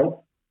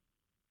myself,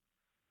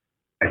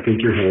 I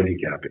think you're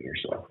handicapping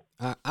yourself.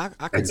 I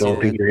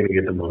don't think you're going to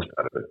get the most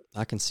out of it.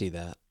 I can see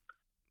that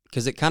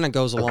because it kind of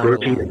goes along.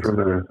 Approaching it from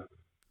a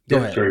go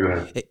ahead. Sorry, go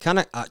ahead. It kind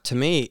of to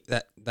me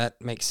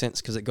that makes sense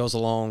because it goes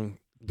along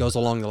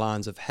the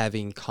lines of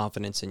having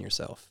confidence in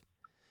yourself.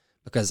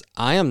 Because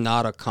I am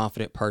not a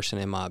confident person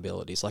in my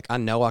abilities. Like I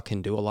know I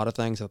can do a lot of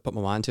things. I put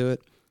my mind to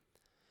it.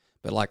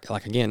 But like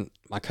again,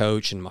 my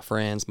coach and my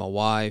friends, my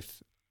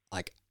wife,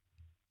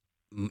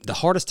 the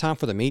hardest time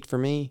for the meet for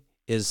me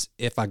is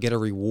if I get a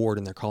reward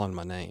and they're calling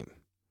my name.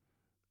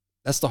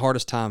 That's the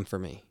hardest time for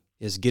me,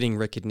 is getting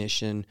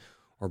recognition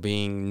or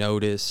being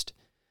noticed.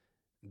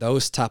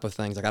 Those type of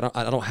things. Like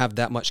I don't have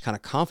that much kind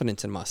of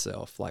confidence in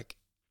myself.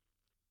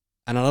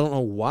 And I don't know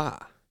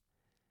why.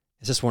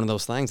 It's just one of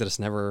those things that it's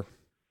never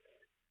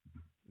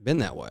been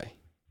that way.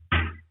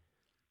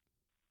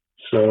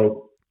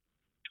 So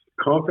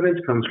confidence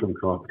comes from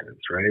competence,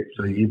 right?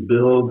 So you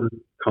build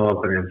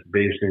confidence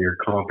based on your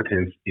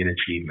competence in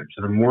achievement.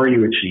 So the more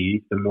you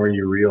achieve, the more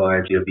you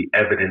realize you have the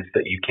evidence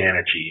that you can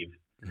achieve.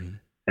 Mm-hmm.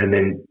 And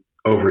then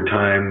over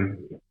time,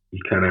 you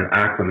kind of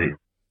acclimate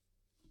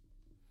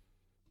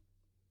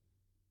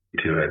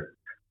to it.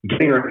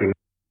 Getting recognized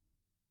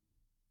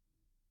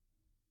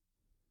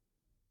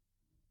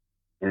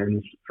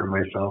for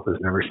myself is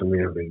never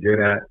something I've been good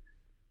at,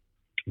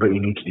 but you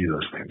need to do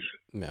those things.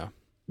 Yeah.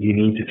 You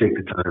need to take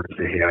the time to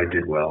say, hey, I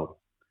did well.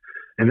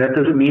 And that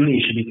doesn't mean that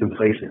you should be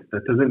complacent.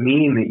 That doesn't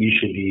mean that you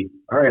should be,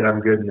 all right,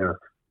 I'm good enough.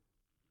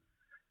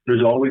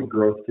 There's always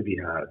growth to be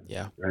had.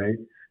 Yeah. Right?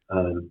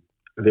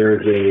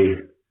 There's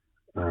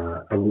I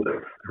don't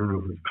know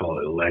if we call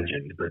it a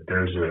legend, but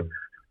there's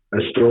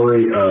a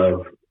story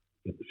of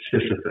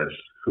Sisyphus,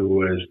 who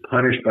was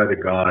punished by the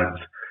gods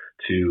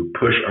to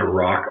push a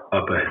rock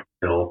up a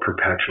hill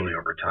perpetually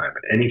over time.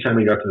 And anytime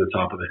he got to the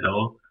top of the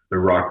hill, the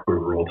rock would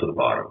roll to the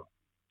bottom.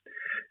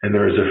 And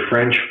there was a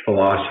French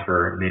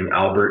philosopher named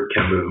Albert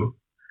Camus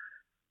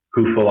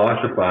who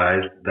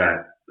philosophized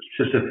that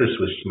Sisyphus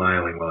was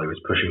smiling while he was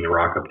pushing the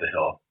rock up the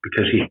hill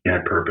because he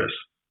had purpose.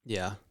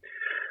 Yeah.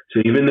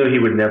 So even though he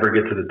would never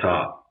get to the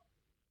top,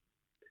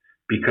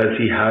 because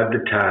he had the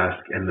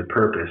task and the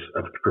purpose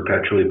of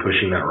perpetually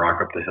pushing that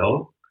rock up the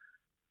hill,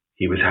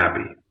 he was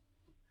happy.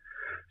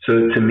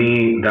 So to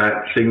me, that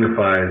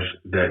signifies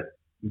that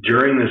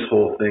during this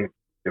whole thing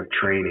of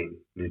training,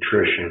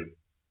 nutrition,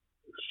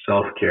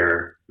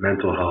 self-care,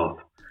 mental health,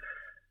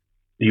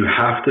 you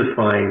have to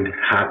find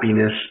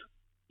happiness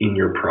in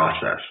your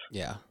process.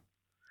 Yeah.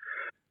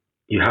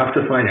 You have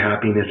to find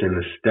happiness in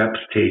the steps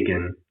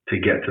taken to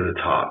get to the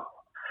top.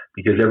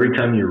 Because every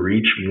time you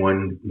reach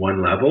one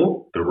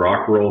level, the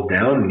rock rolls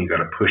down and you got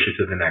to push it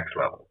to the next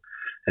level.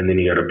 And then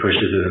you got to push it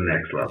to the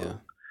next level. Yeah.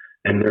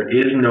 And there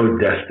is no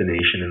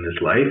destination in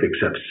this life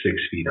except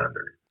 6 feet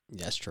under.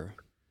 That's true.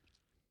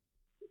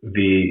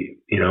 You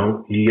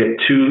get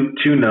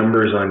two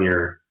numbers on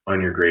your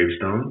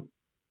gravestone.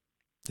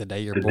 The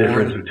day you're born. The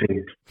difference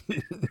between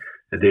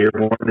the day you're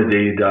born, the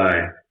day you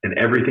die, and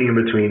everything in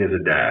between is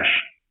a dash.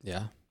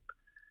 Yeah.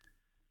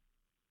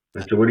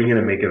 And so what are you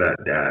going to make of that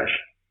dash?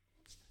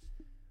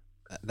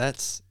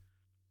 That's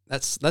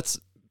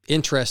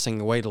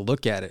interesting way to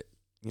look at it,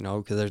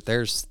 because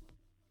there's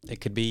it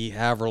could be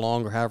however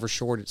long or however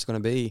short it's going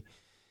to be.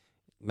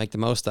 Make the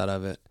most out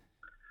of it.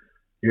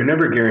 You're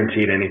never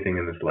guaranteed anything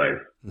in this life.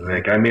 Mm-hmm.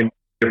 Like I made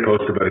a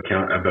post about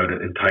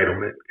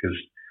entitlement because,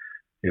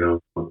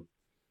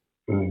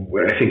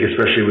 I think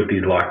especially with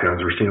these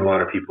lockdowns, we're seeing a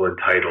lot of people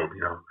entitled.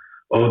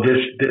 This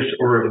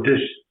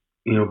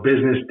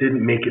business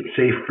didn't make it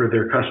safe for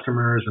their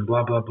customers and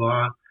blah blah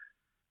blah.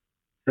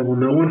 Yeah, well,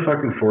 no one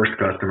fucking forced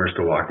customers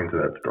to walk into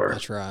that store.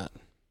 That's right.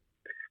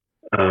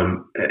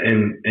 And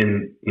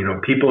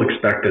people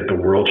expect that the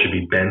world should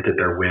be bent at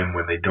their whim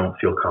when they don't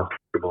feel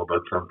comfortable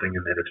about something,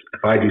 and that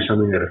if I do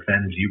something that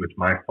offends you, it's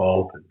my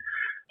fault, and a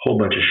whole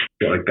bunch of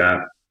shit like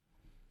that.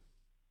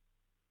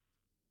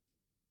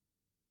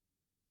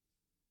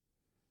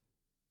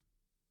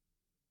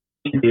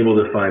 You need to be able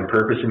to find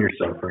purpose in your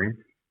suffering,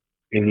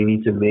 and you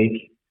need to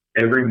make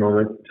every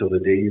moment till the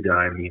day you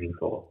die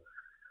meaningful.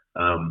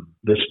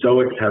 The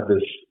Stoics have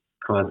this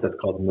concept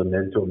called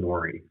memento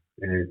mori,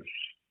 and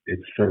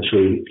it's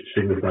essentially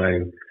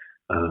signifying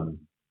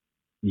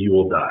you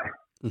will die.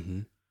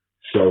 Mm-hmm.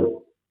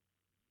 So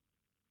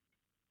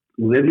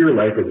live your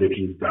life as if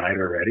you've died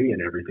already,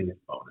 and everything is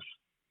bonus.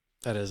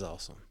 That is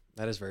awesome.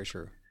 That is very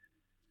true.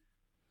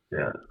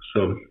 Yeah.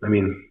 So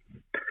when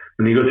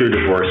you go through a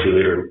divorce,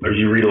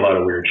 you read a lot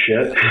of weird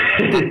shit.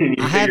 And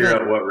you figure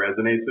out what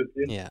resonates with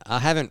you. Yeah, I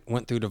haven't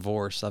went through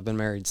divorce. I've been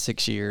married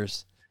 6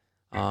 years.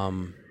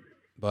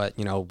 But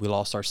we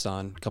lost our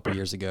son a couple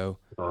years ago.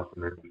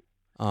 Awesome,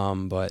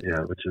 man. But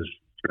yeah, which is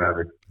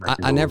tragic.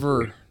 I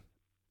never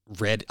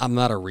read. I'm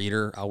not a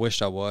reader. I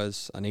wish I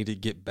was. I need to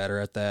get better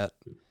at that.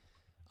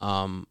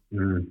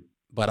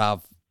 But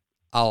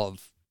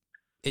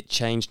it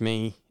changed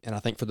me, and I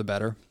think for the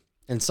better.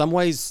 In some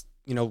ways,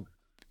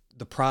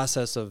 the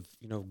process of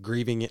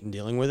grieving it and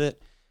dealing with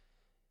it,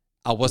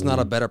 I was not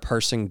a better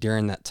person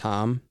during that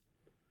time.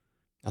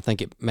 I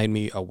think it made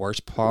me a worse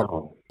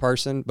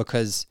person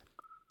because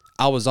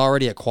I was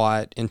already a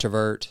quiet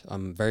introvert.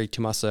 I'm very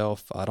to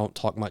myself. I don't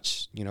talk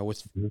much,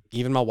 with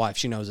even my wife.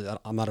 She knows that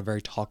I'm not a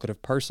very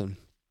talkative person,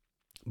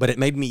 but it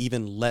made me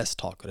even less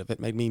talkative. It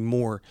made me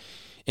more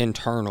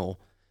internal.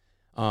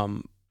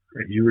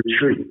 You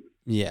retreat.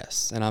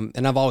 Yes.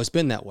 And I've always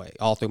been that way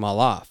all through my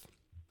life.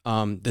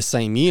 The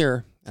same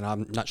year, and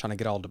I'm not trying to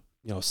get all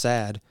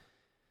sad.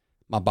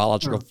 My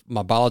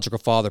biological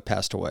father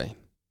passed away.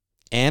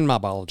 And my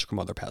biological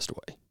mother passed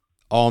away,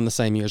 all in the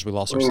same year as we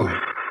lost our son.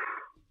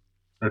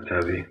 That's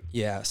heavy.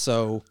 Yeah,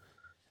 so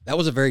that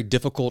was a very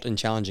difficult and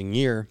challenging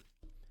year.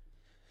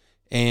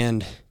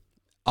 And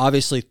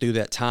obviously through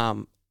that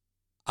time,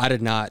 I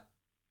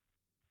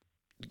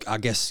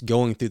guess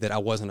going through that, I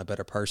wasn't a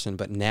better person.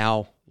 But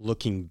now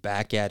looking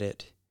back at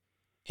it,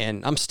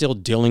 and I'm still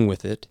dealing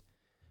with it,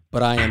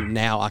 but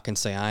I can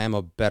say I am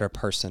a better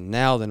person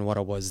now than what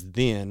I was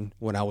then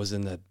when I was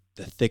in the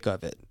thick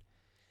of it.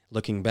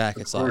 Looking back,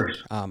 it's like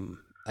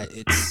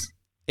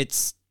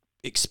it's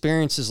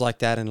experiences like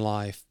that in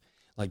life,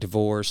 like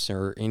divorce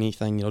or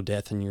anything,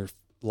 death in your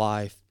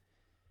life,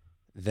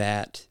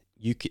 that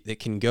that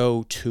can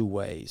go two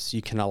ways.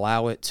 You can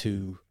allow it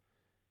to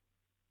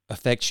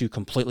affects you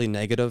completely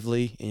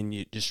negatively and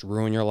you just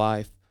ruin your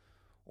life,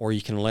 or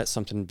you can let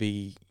something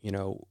be,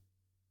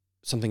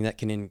 something that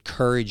can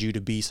encourage you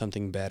to be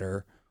something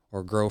better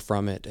or grow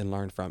from it and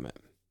learn from it.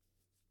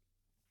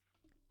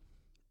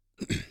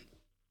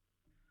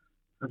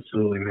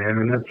 Absolutely, man.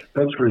 And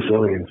that's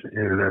resilience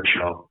in a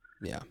nutshell.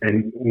 Yeah.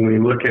 And when we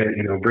look at,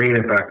 bringing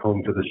it back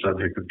home to the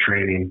subject of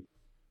training,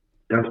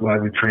 that's why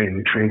we train.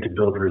 We train to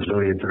build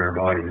resilience in our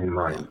bodies and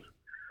minds.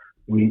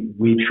 We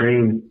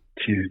train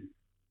to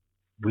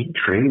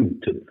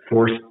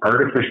force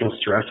artificial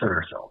stress on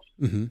ourselves.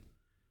 Mm-hmm.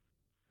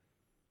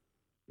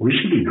 We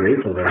should be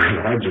grateful that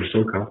our lives are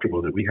so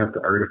comfortable that we have to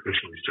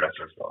artificially stress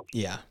ourselves.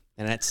 Yeah.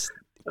 And that's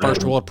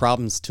first world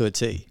problems to a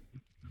T.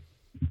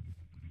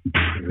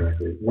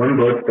 Exactly. One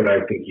book that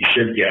I think you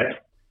should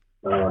get,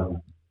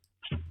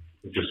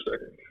 just a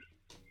second.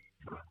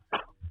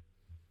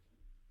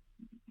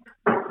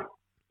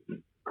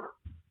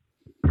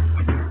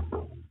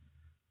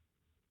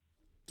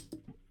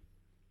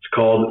 It's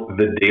called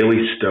The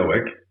Daily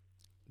Stoic.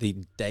 The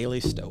Daily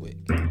Stoic.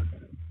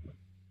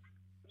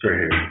 It's right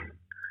here.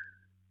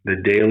 The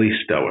Daily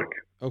Stoic.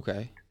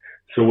 Okay.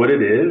 So what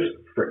it is,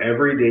 for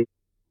every day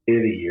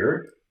of the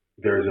year,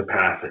 there's a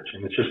passage,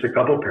 and it's just a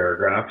couple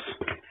paragraphs.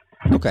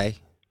 Okay.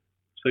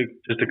 It's like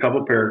just a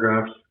couple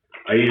paragraphs.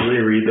 I usually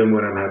read them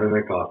when I'm having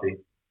my coffee.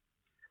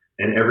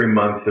 And every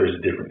month there's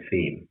a different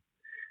theme.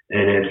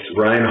 And it's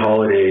Ryan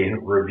Holiday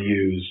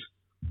reviews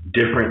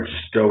different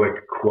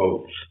Stoic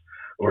quotes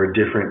or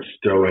different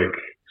Stoic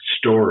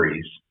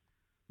stories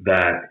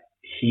that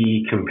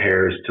he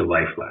compares to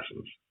life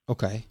lessons.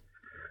 Okay.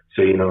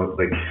 So,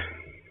 like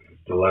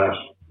the last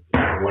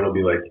one will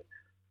be like,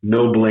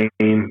 no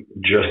blame,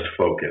 just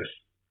focus.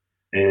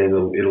 And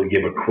it'll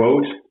give a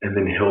quote, and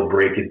then he'll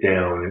break it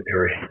down,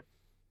 or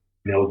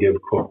he'll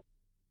give quotes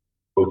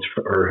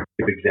or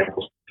give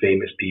examples of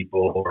famous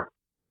people, or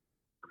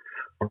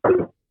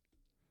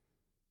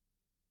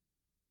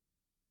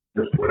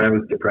when I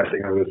was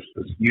depressing, I was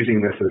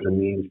using this as a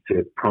means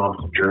to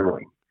prompt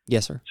journaling.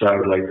 Yes, sir. So I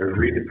would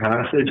read the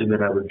passage, and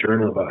then I would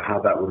journal about how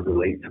that would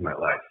relate to my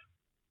life.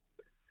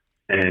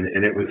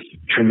 And it was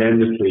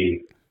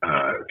tremendously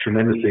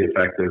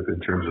effective in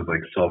terms of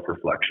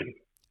self-reflection.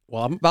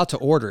 Well, I'm about to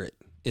order it.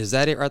 Is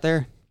that it right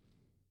there?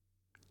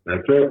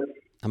 That's it.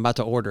 I'm about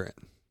to order it.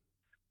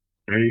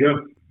 There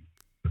you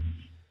go.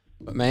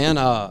 But man,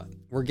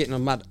 we're getting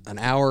about an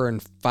hour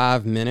and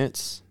 5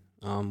 minutes.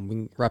 We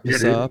can wrap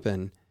this up,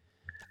 and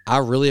I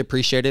really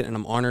appreciate it, and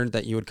I'm honored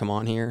that you would come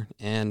on here.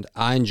 And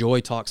I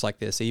enjoy talks like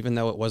this, even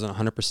though it wasn't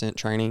 100%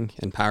 training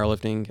and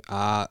powerlifting.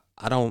 I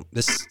want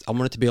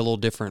it to be a little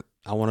different.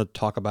 I want to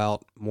talk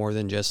about more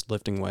than just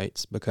lifting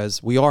weights,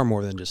 because we are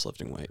more than just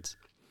lifting weights.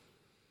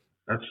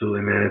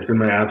 Absolutely, man. It's been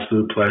my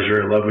absolute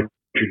pleasure. I love what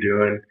you're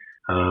doing.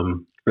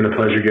 It's been a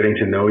pleasure getting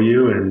to know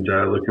you, and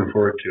looking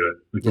forward to it.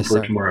 Looking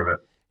forward to more of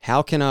it.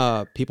 How can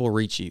people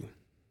reach you?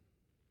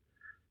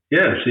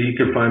 Yeah, so you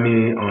can find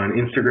me on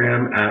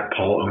Instagram at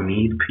Paul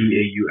Oneid,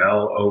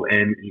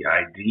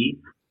 Pauloneid.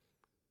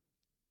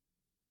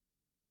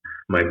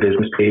 My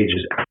business page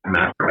is at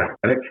Master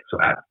Athletic, so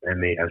at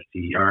MasterAthletic,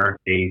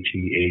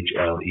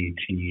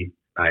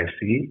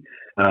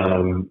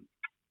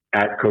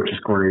 at Coach's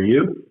Corner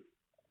U.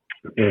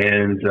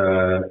 And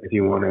if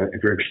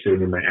you're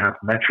interested in my app,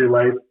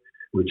 MetriLife,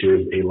 which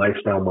is a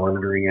lifestyle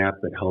monitoring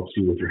app that helps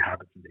you with your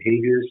habits and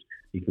behaviors,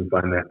 you can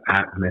find that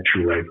at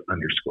MetriLife_.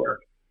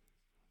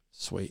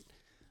 Sweet.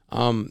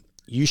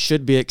 You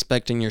should be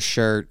expecting your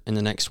shirt in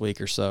the next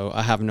week or so.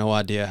 I have no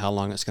idea how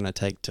long it's going to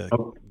take to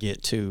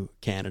get to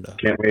Canada.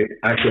 Can't wait.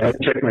 Actually, I have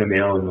to check my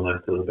mail in the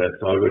last little bit,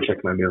 so I'll go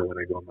check my mail when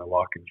I go on my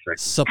walk in a second.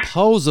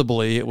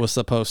 Supposedly, it was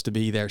supposed to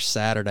be there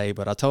Saturday,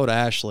 but I told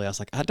Ashley, I was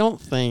like, I don't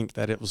think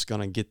that it was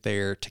going to get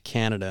there to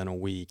Canada in a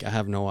week. I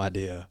have no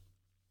idea.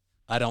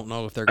 I don't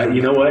know if they're going to.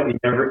 You know what? You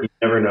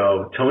never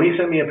know. Tony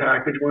sent me a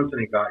package once,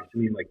 and it got to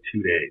me in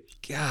 2 days.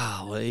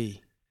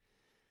 Golly.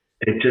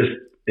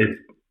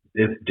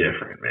 It's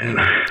different, man.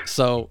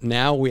 So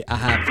now I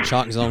have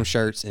Chalk Zone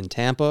shirts in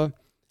Tampa,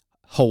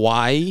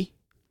 Hawaii.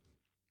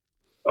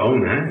 Oh,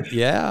 nice.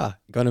 Yeah,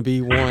 going to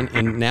be one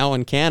now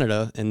in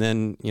Canada, and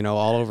then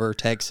all over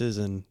Texas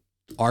and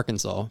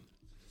Arkansas.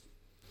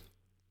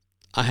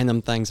 I hand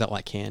them things out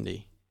like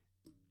candy.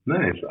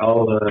 Nice.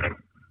 I'll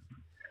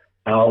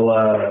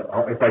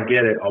if I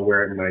get it, I'll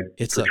wear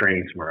it for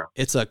training tomorrow.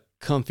 It's a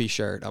comfy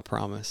shirt, I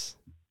promise.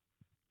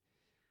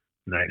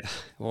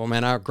 Nice. Well,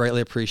 man, I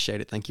greatly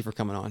appreciate it. Thank you for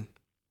coming on.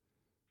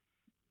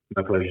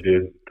 My pleasure,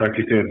 dude. Talk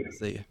to you soon.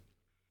 See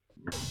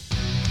you.